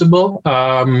profitable.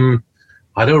 I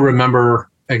don't remember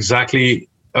exactly.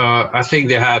 I think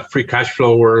they have free cash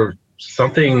flow or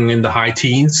something in the high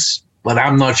teens, but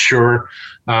I'm not sure.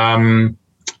 I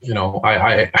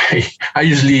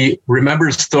usually remember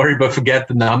the story but forget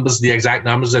the exact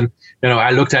numbers. And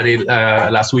I looked at it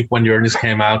last week when the earnings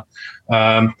came out. They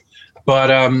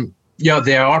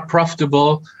are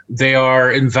profitable. They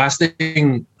are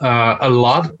investing a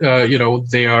lot.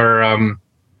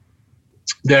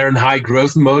 They're in high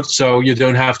growth mode, so you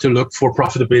don't have to look for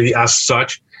profitability as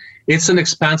such. It's an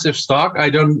expensive stock.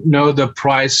 I don't know the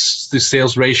price to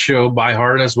sales ratio by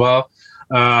heart as well.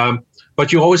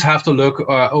 But you always have to look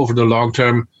over the long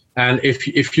term. And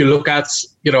if you look at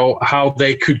how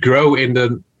they could grow in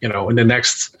the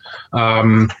next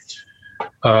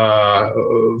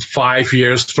 5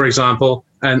 years, for example,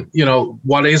 and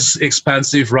what is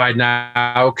expensive right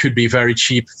now could be very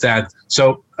cheap then.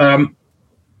 So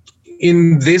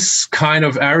in this kind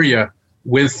of area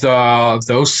with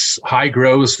those high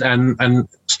growth and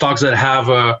stocks that have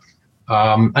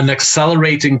an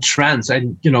accelerating trend,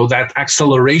 and that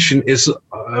acceleration is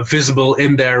visible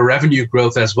in their revenue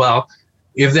growth as well.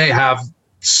 If they have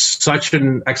such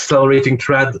an accelerating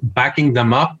trend backing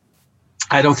them up,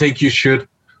 I don't think you should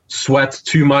sweat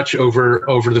too much over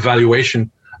the valuation.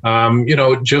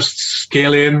 Just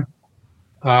scale in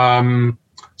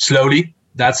slowly.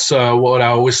 That's what I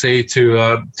always say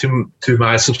to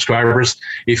my subscribers.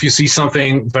 If you see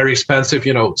something very expensive,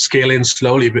 scale in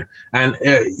slowly. And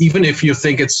even if you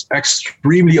think it's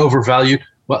extremely overvalued,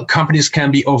 well, companies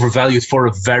can be overvalued for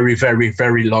a very, very,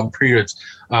 very long period,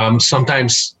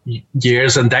 sometimes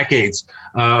years and decades,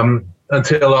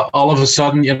 until all of a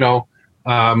sudden,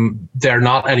 they're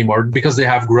not anymore because they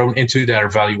have grown into their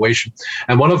valuation.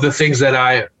 And one of the things that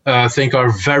I think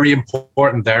are very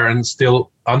important there and still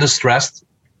under stressed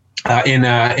in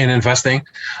investing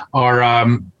are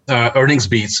earnings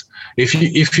beats.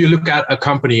 If you look at a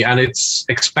company and it's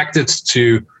expected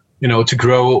to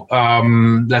grow,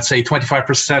 let's say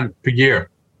 25% per year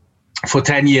for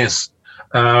 10 years,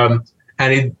 and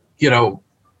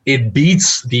it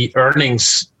beats the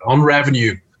earnings on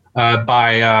revenue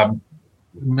by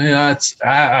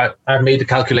I made the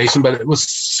calculation, but it was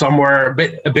somewhere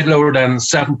a bit lower than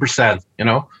 7%,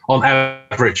 on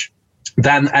average.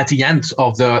 Then at the end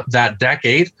of that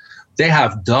decade, they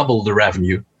have double the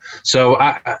revenue. So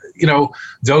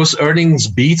those earnings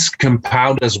beats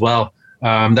compound as well.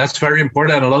 That's very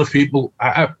important. And a lot of people,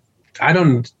 I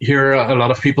don't hear a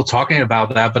lot of people talking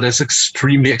about that, but it's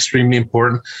extremely, extremely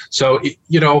important. So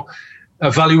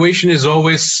evaluation is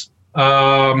always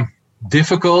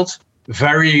difficult,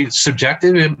 very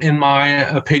subjective in my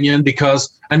opinion,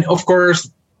 because, and of course,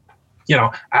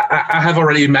 I have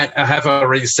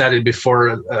already said it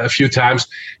before a few times.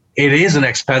 It is an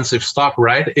expensive stock,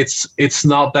 right? It's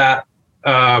not that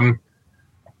I'm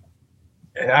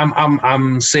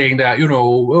saying that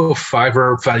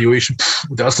Fiverr valuation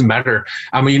doesn't matter.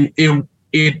 I mean,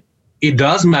 it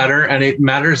does matter, and it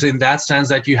matters in that sense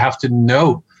that you have to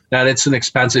know that it's an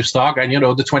expensive stock, and the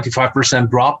 25%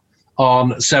 drop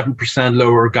on 7%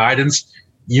 lower guidance,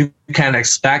 you can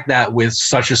expect that with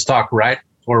such a stock, right?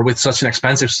 Or with such an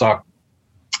expensive stock.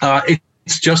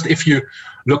 It's just, if you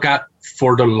look at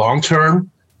for the long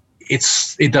term,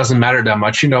 it doesn't matter that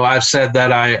much. I've said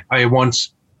that I want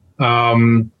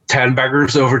 10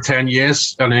 baggers over 10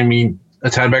 years, and I mean a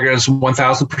 10 bagger is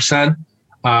 1,000%.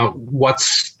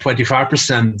 What's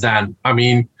 25% then? I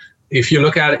mean, if you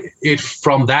look at it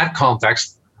from that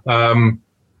context,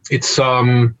 it's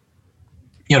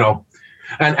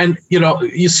and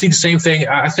you see the same thing.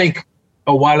 I think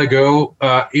a while ago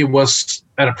it was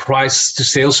at a price to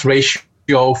sales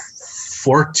ratio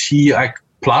 40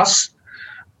 plus.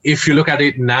 If you look at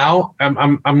it now,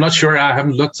 I'm not sure. I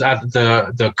haven't looked at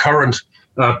the current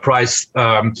price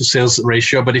to sales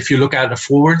ratio, but if you look at a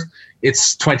forward,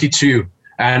 it's 22.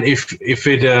 And if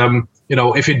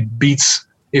it beats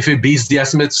if it beats the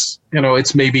estimates,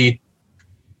 it's maybe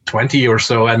 20 or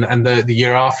so, and the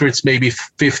year after it's maybe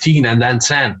 15 and then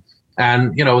 10,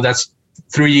 and that's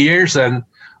 3 years, and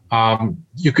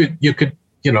you could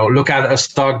look at a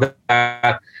stock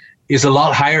that is a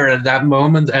lot higher at that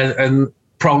moment, and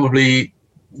probably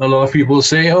a lot of people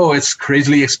say, oh, it's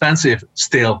crazily expensive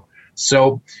still.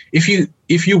 So if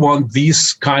you want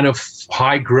these kind of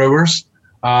high growers,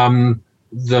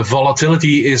 the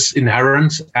volatility is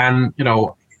inherent, and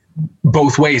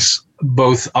both ways,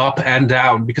 both up and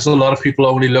down, because a lot of people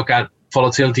only look at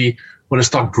volatility when a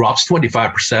stock drops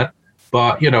 25%.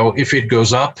 But if it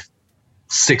goes up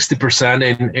 60%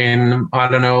 in I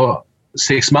don't know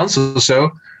 6 months or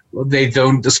so, they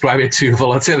don't describe it to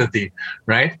volatility,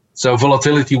 right? So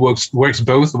volatility works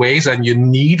both ways, and you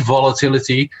need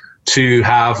volatility to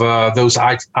have those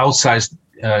outsized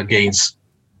gains.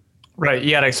 Right,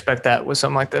 you got to expect that with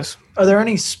something like this. Are there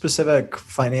any specific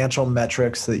financial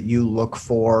metrics that you look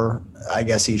for, I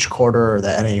guess, each quarter, or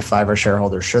that any Fiverr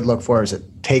shareholder should look for? Is it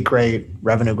take rate,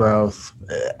 revenue growth,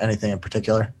 anything in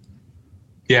particular?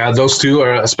 Yeah, those two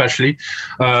are especially.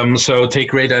 So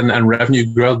take rate and revenue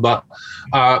growth. But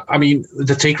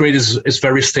the take rate is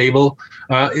very stable.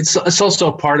 It's also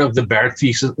a part of the bear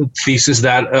thesis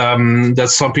that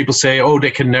some people say, oh,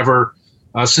 they can never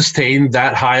sustain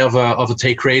that high of a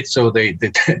take rate, so they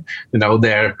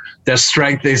their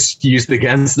strength is used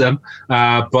against them.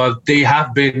 But they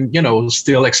have been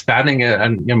still expanding it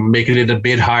and making it a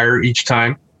bit higher each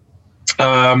time.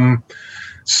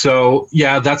 So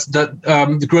yeah, that's that.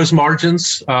 The gross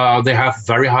margins, they have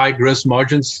very high gross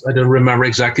margins. I don't remember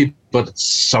exactly, but it's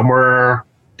somewhere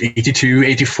 82,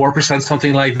 84%,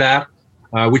 something like that,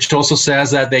 which also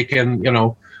says that they can,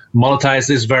 monetize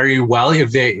this very well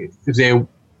if they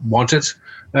wanted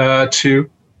to.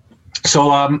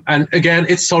 So and again,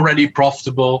 it's already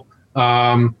profitable.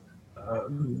 I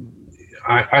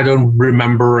don't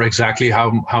remember exactly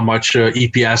how much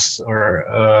EPS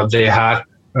or they had.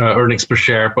 Earnings per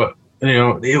share, but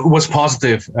it was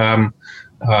positive.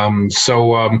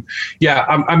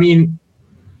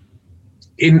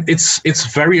 It's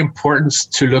very important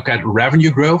to look at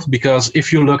revenue growth, because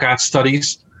if you look at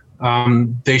studies,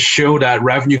 they show that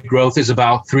revenue growth is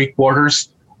about 3/4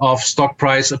 of stock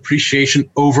price appreciation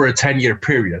over a 10-year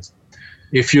period.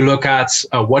 If you look at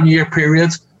a 1-year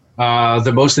period,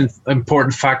 the most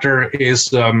important factor is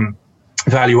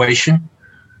valuation.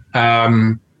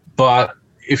 But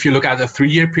if you look at the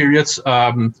 3-year periods,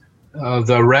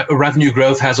 the revenue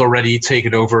growth has already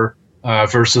taken over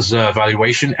versus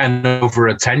valuation, and over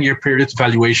a 10-year period,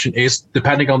 valuation is,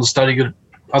 depending on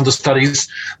the studies,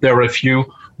 there are a few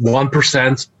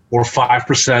 1% or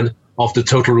 5% of the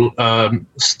total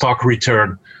stock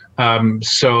return.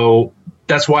 So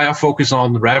that's why I focus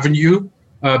on revenue,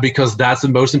 because that's the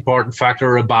most important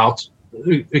factor about,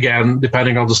 again,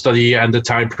 depending on the study and the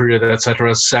time period,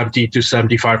 etc., 70 to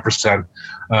 75%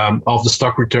 of the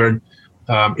stock return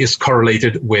is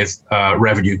correlated with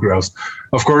revenue growth.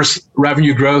 Of course,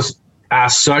 revenue growth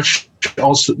as such,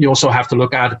 you also have to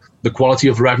look at the quality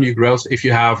of revenue growth. If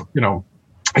you have,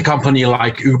 a company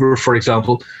like Uber, for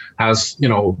example, has,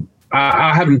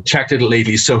 I haven't checked it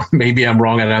lately, so maybe I'm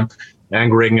wrong and I'm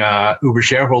angering Uber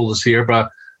shareholders here,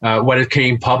 but when it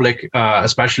came public,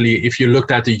 especially if you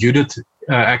looked at the unit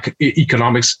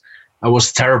economics, it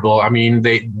was terrible. I mean,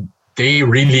 they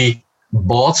really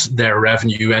bought their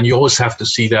revenue, and you always have to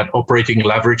see that operating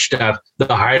leverage, that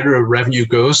the higher the revenue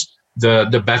goes,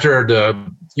 the better the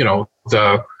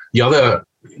other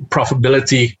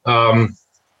profitability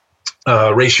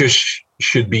ratios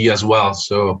should be as well.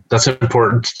 So that's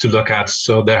important to look at.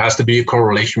 So there has to be a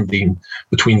correlation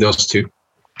between those two.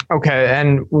 Okay,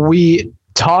 and we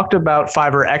talked about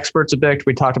Fiverr Experts a bit.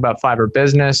 We talked about Fiverr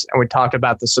Business, and we talked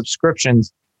about the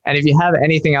subscriptions. And if you have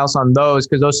anything else on those,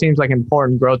 because those seems like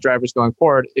important growth drivers going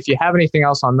forward, if you have anything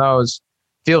else on those,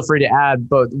 feel free to add.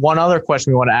 But one other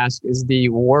question we want to ask is the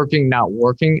working, not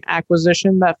working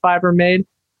acquisition that Fiverr made.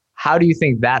 How do you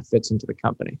think that fits into the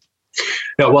company?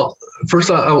 Yeah, well, first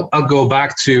I'll go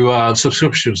back to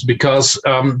subscriptions, because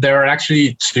there are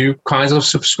actually two kinds of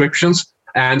subscriptions.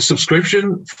 And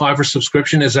Fiverr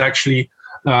subscription is actually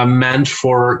meant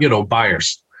for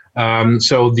buyers.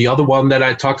 So the other one that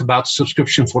I talked about,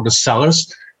 subscription for the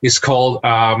sellers, is called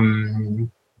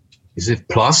is it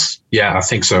Plus? Yeah, I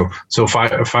think so. So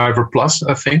Fiverr Plus,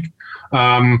 I think.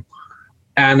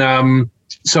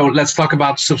 So let's talk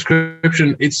about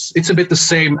subscription. It's a bit the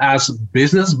same as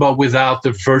business, but without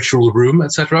the virtual room,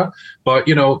 etc. But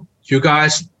you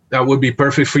guys, that would be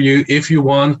perfect for you if you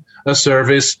want a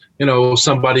service.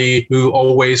 Somebody who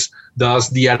always does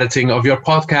the editing of your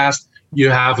podcast. you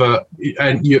have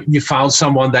you found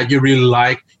someone that you really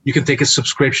like, you can take a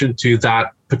subscription to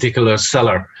that particular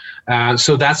seller.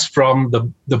 So that's from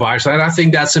the buyer side. I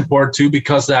think that's important too,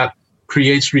 because that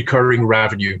creates recurring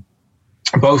revenue,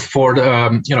 both for the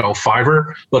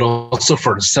Fiverr, but also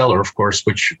for the seller, of course,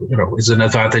 which is an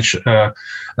advantage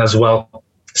as well.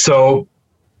 So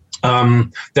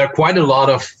there are quite a lot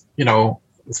of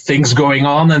things going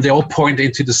on, and they all point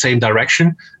into the same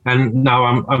direction. And now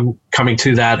I'm coming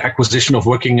to that acquisition of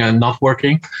Working and Not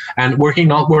Working. And Working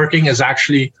Not Working is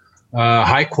actually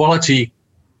high quality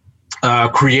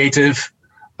creative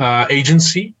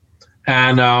agency,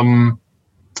 and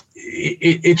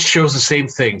it shows the same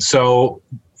thing. So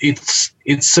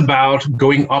it's about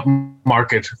going up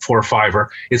market for Fiverr.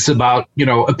 It's about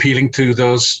appealing to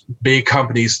those big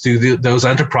companies, to those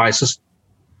enterprises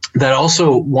that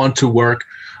also want to work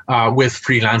with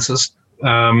freelancers,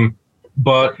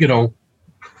 but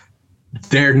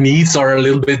their needs are a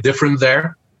little bit different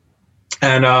there.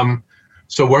 And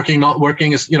so Working Not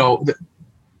Working is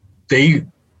they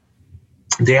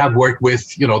have worked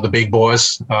with the big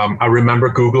boys. I remember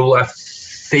Google, I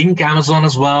think Amazon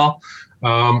as well,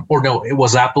 or no, it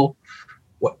was Apple.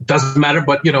 Doesn't matter,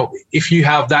 but if you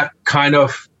have that kind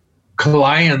of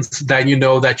clients, then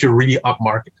that you're really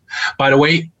upmarket. By the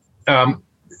way,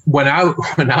 when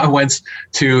I went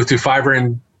to Fiverr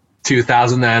in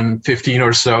 2015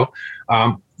 or so,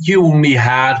 you only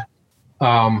had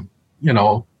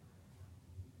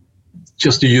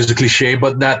just to use a cliche,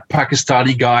 but that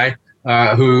Pakistani guy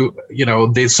who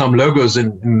did some logos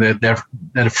in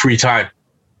their free time.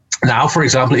 Now, for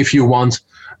example, if you want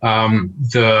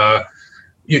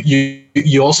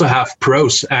you also have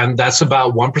pros, and that's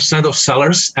about 1% of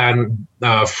sellers, and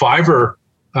Fiverr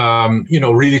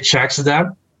really checks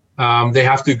them. They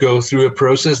have to go through a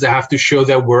process. They have to show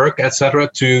their work, etc.,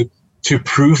 to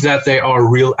prove that they are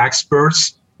real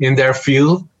experts in their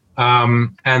field.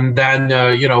 And then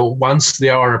once they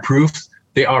are approved,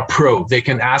 they are pro. They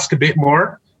can ask a bit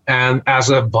more, and as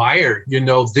a buyer,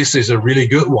 this is a really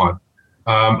good one.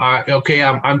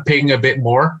 I'm paying a bit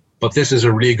more, but this is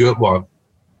a really good one.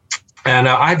 And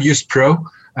I've used Pro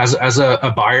as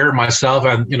a buyer myself,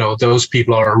 and those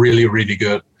people are really, really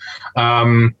good.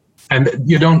 And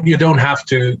you don't have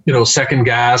to second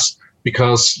guess,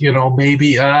 because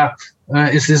maybe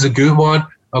is this a good one?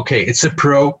 Okay, it's a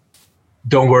Pro.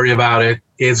 Don't worry about it.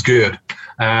 It's good.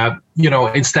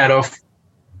 Instead of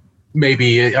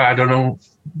maybe I don't know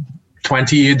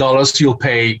 $20, you'll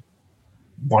pay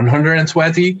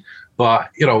 $120, but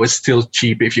it's still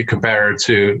cheap if you compare it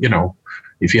to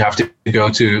if you have to go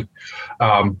to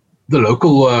the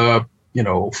local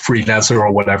freelancer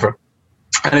or whatever.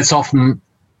 And it's often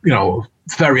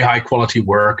very high quality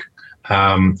work,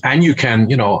 and you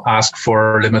can ask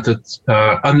for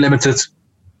unlimited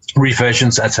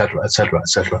revisions, etc., etc.,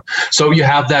 etc. So you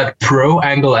have that pro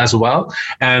angle as well.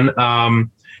 And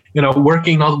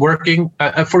Working Not Working,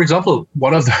 for example,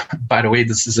 one of the, by the way,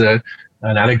 this is an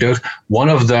anecdote, one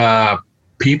of the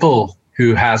people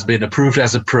who has been approved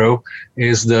as a pro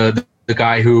is the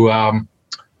guy who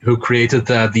created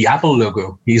the Apple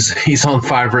logo. He's on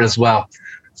Fiverr as well.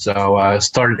 So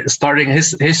starting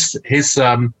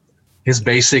his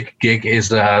basic gig is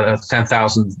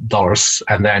 $10,000,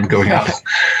 and then going up.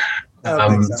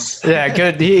 Yeah,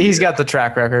 good. He's got the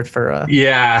track record for.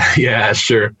 Yeah,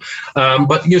 sure.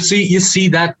 But you see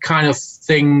that kind of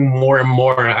thing more and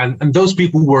more, and those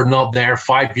people were not there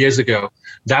 5 years ago.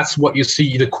 That's what you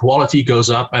see. The quality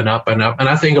goes up and up and up. And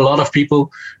I think a lot of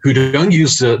people who don't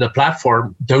use the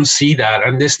platform don't see that,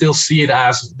 and they still see it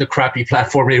as the crappy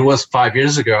platform it was 5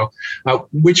 years ago,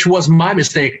 which was my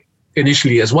mistake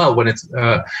initially as well. When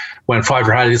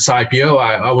Fiverr had its IPO,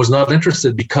 I was not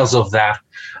interested because of that.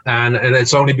 And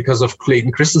it's only because of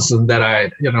Clayton Christensen that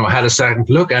I had a second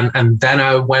look, and then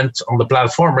I went on the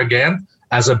platform again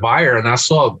as a buyer, and I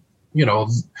saw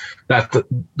that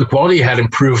the quality had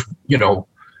improved.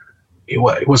 It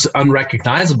was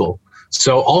unrecognizable.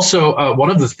 So also one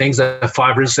of the things that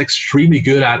Fiverr is extremely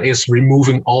good at is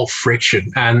removing all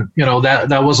friction, and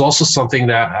that was also something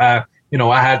that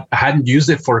I hadn't used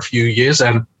it for a few years,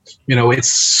 and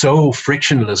it's so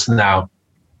frictionless now.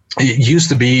 It used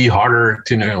to be harder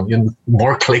to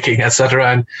more clicking, etc.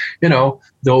 And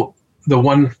the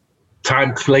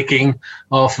one-time clicking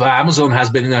of Amazon has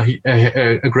been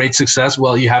a great success.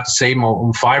 Well, you have the same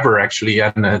on Fiverr actually,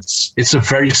 and it's a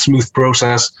very smooth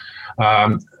process.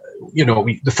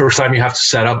 The first time you have to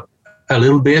set up a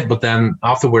little bit, but then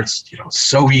afterwards,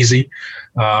 so easy.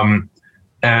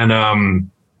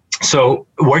 So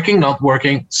Working Not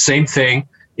Working, same thing.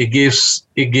 It gives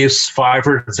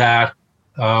Fiverr that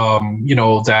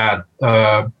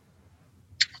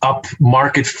up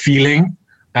market feeling,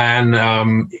 and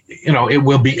it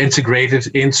will be integrated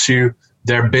into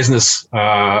their business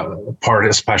part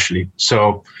especially.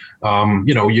 So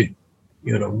you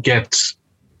get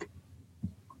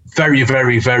very,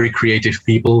 very, very creative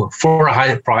people for a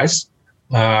higher price.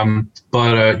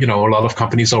 But a lot of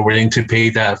companies are willing to pay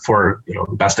that for the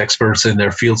best experts in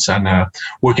their fields, and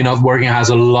Working Not Working has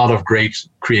a lot of great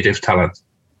creative talent.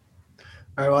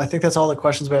 All right, well, I think that's all the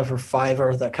questions we have for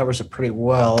Fiverr. That covers it pretty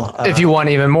well. If you want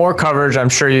even more coverage, I'm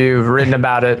sure you've written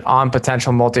about it on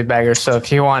Potential Multi-Baggers. So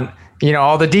if you want,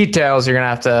 all the details, you're going to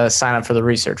have to sign up for the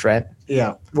research, right?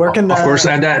 Yeah. Of course,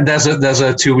 and there's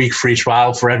a 2-week free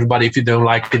trial for everybody. If you don't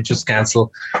like it, just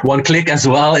cancel. One click as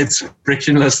well. It's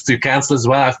frictionless to cancel as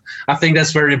well. I think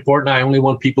that's very important. I only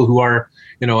want people who are,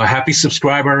 a happy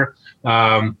subscriber,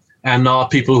 and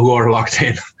not people who are locked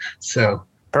in. So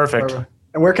perfect.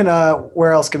 And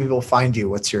where else can people find you?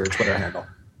 What's your Twitter handle?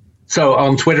 So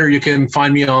on Twitter, you can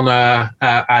find me on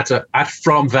at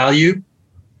From Value.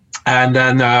 And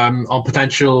then on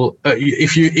Potential,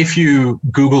 if you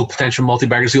Google Potential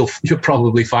Multi-Baggers, you'll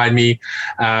probably find me,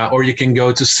 or you can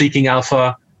go to Seeking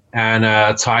Alpha and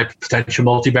type Potential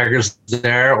Multi-Baggers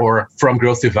there, or From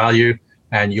Growth to Value,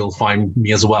 and you'll find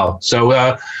me as well.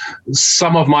 So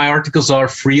some of my articles are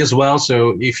free as well.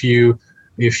 So if you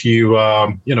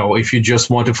just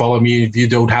want to follow me, if you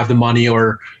don't have the money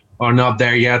or are not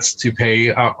there yet to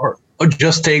pay, or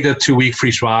just take the 2-week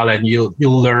free trial, and you'll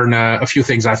learn a few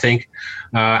things, I think.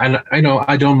 And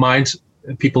I don't mind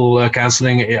people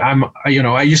canceling.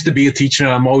 I used to be a teacher,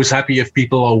 and I'm always happy if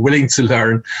people are willing to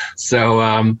learn. So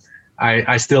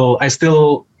I still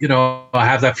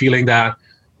have that feeling that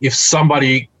if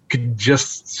somebody could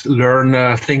just learn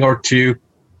a thing or two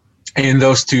in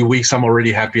those 2 weeks, I'm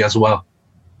already happy as well.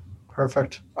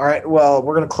 Perfect. All right. Well,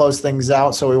 we're going to close things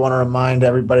out. So we want to remind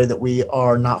everybody that we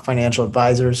are not financial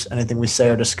advisors. Anything we say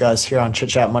or discuss here on Chit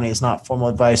Chat Money is not formal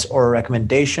advice or a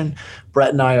recommendation. Brett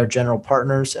and I are general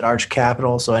partners at Arch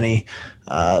Capital. So any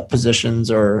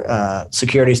positions or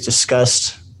securities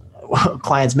discussed,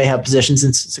 clients may have positions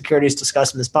in securities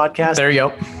discussed in this podcast. There you go.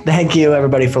 Thank you,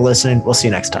 everybody, for listening. We'll see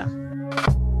you next time.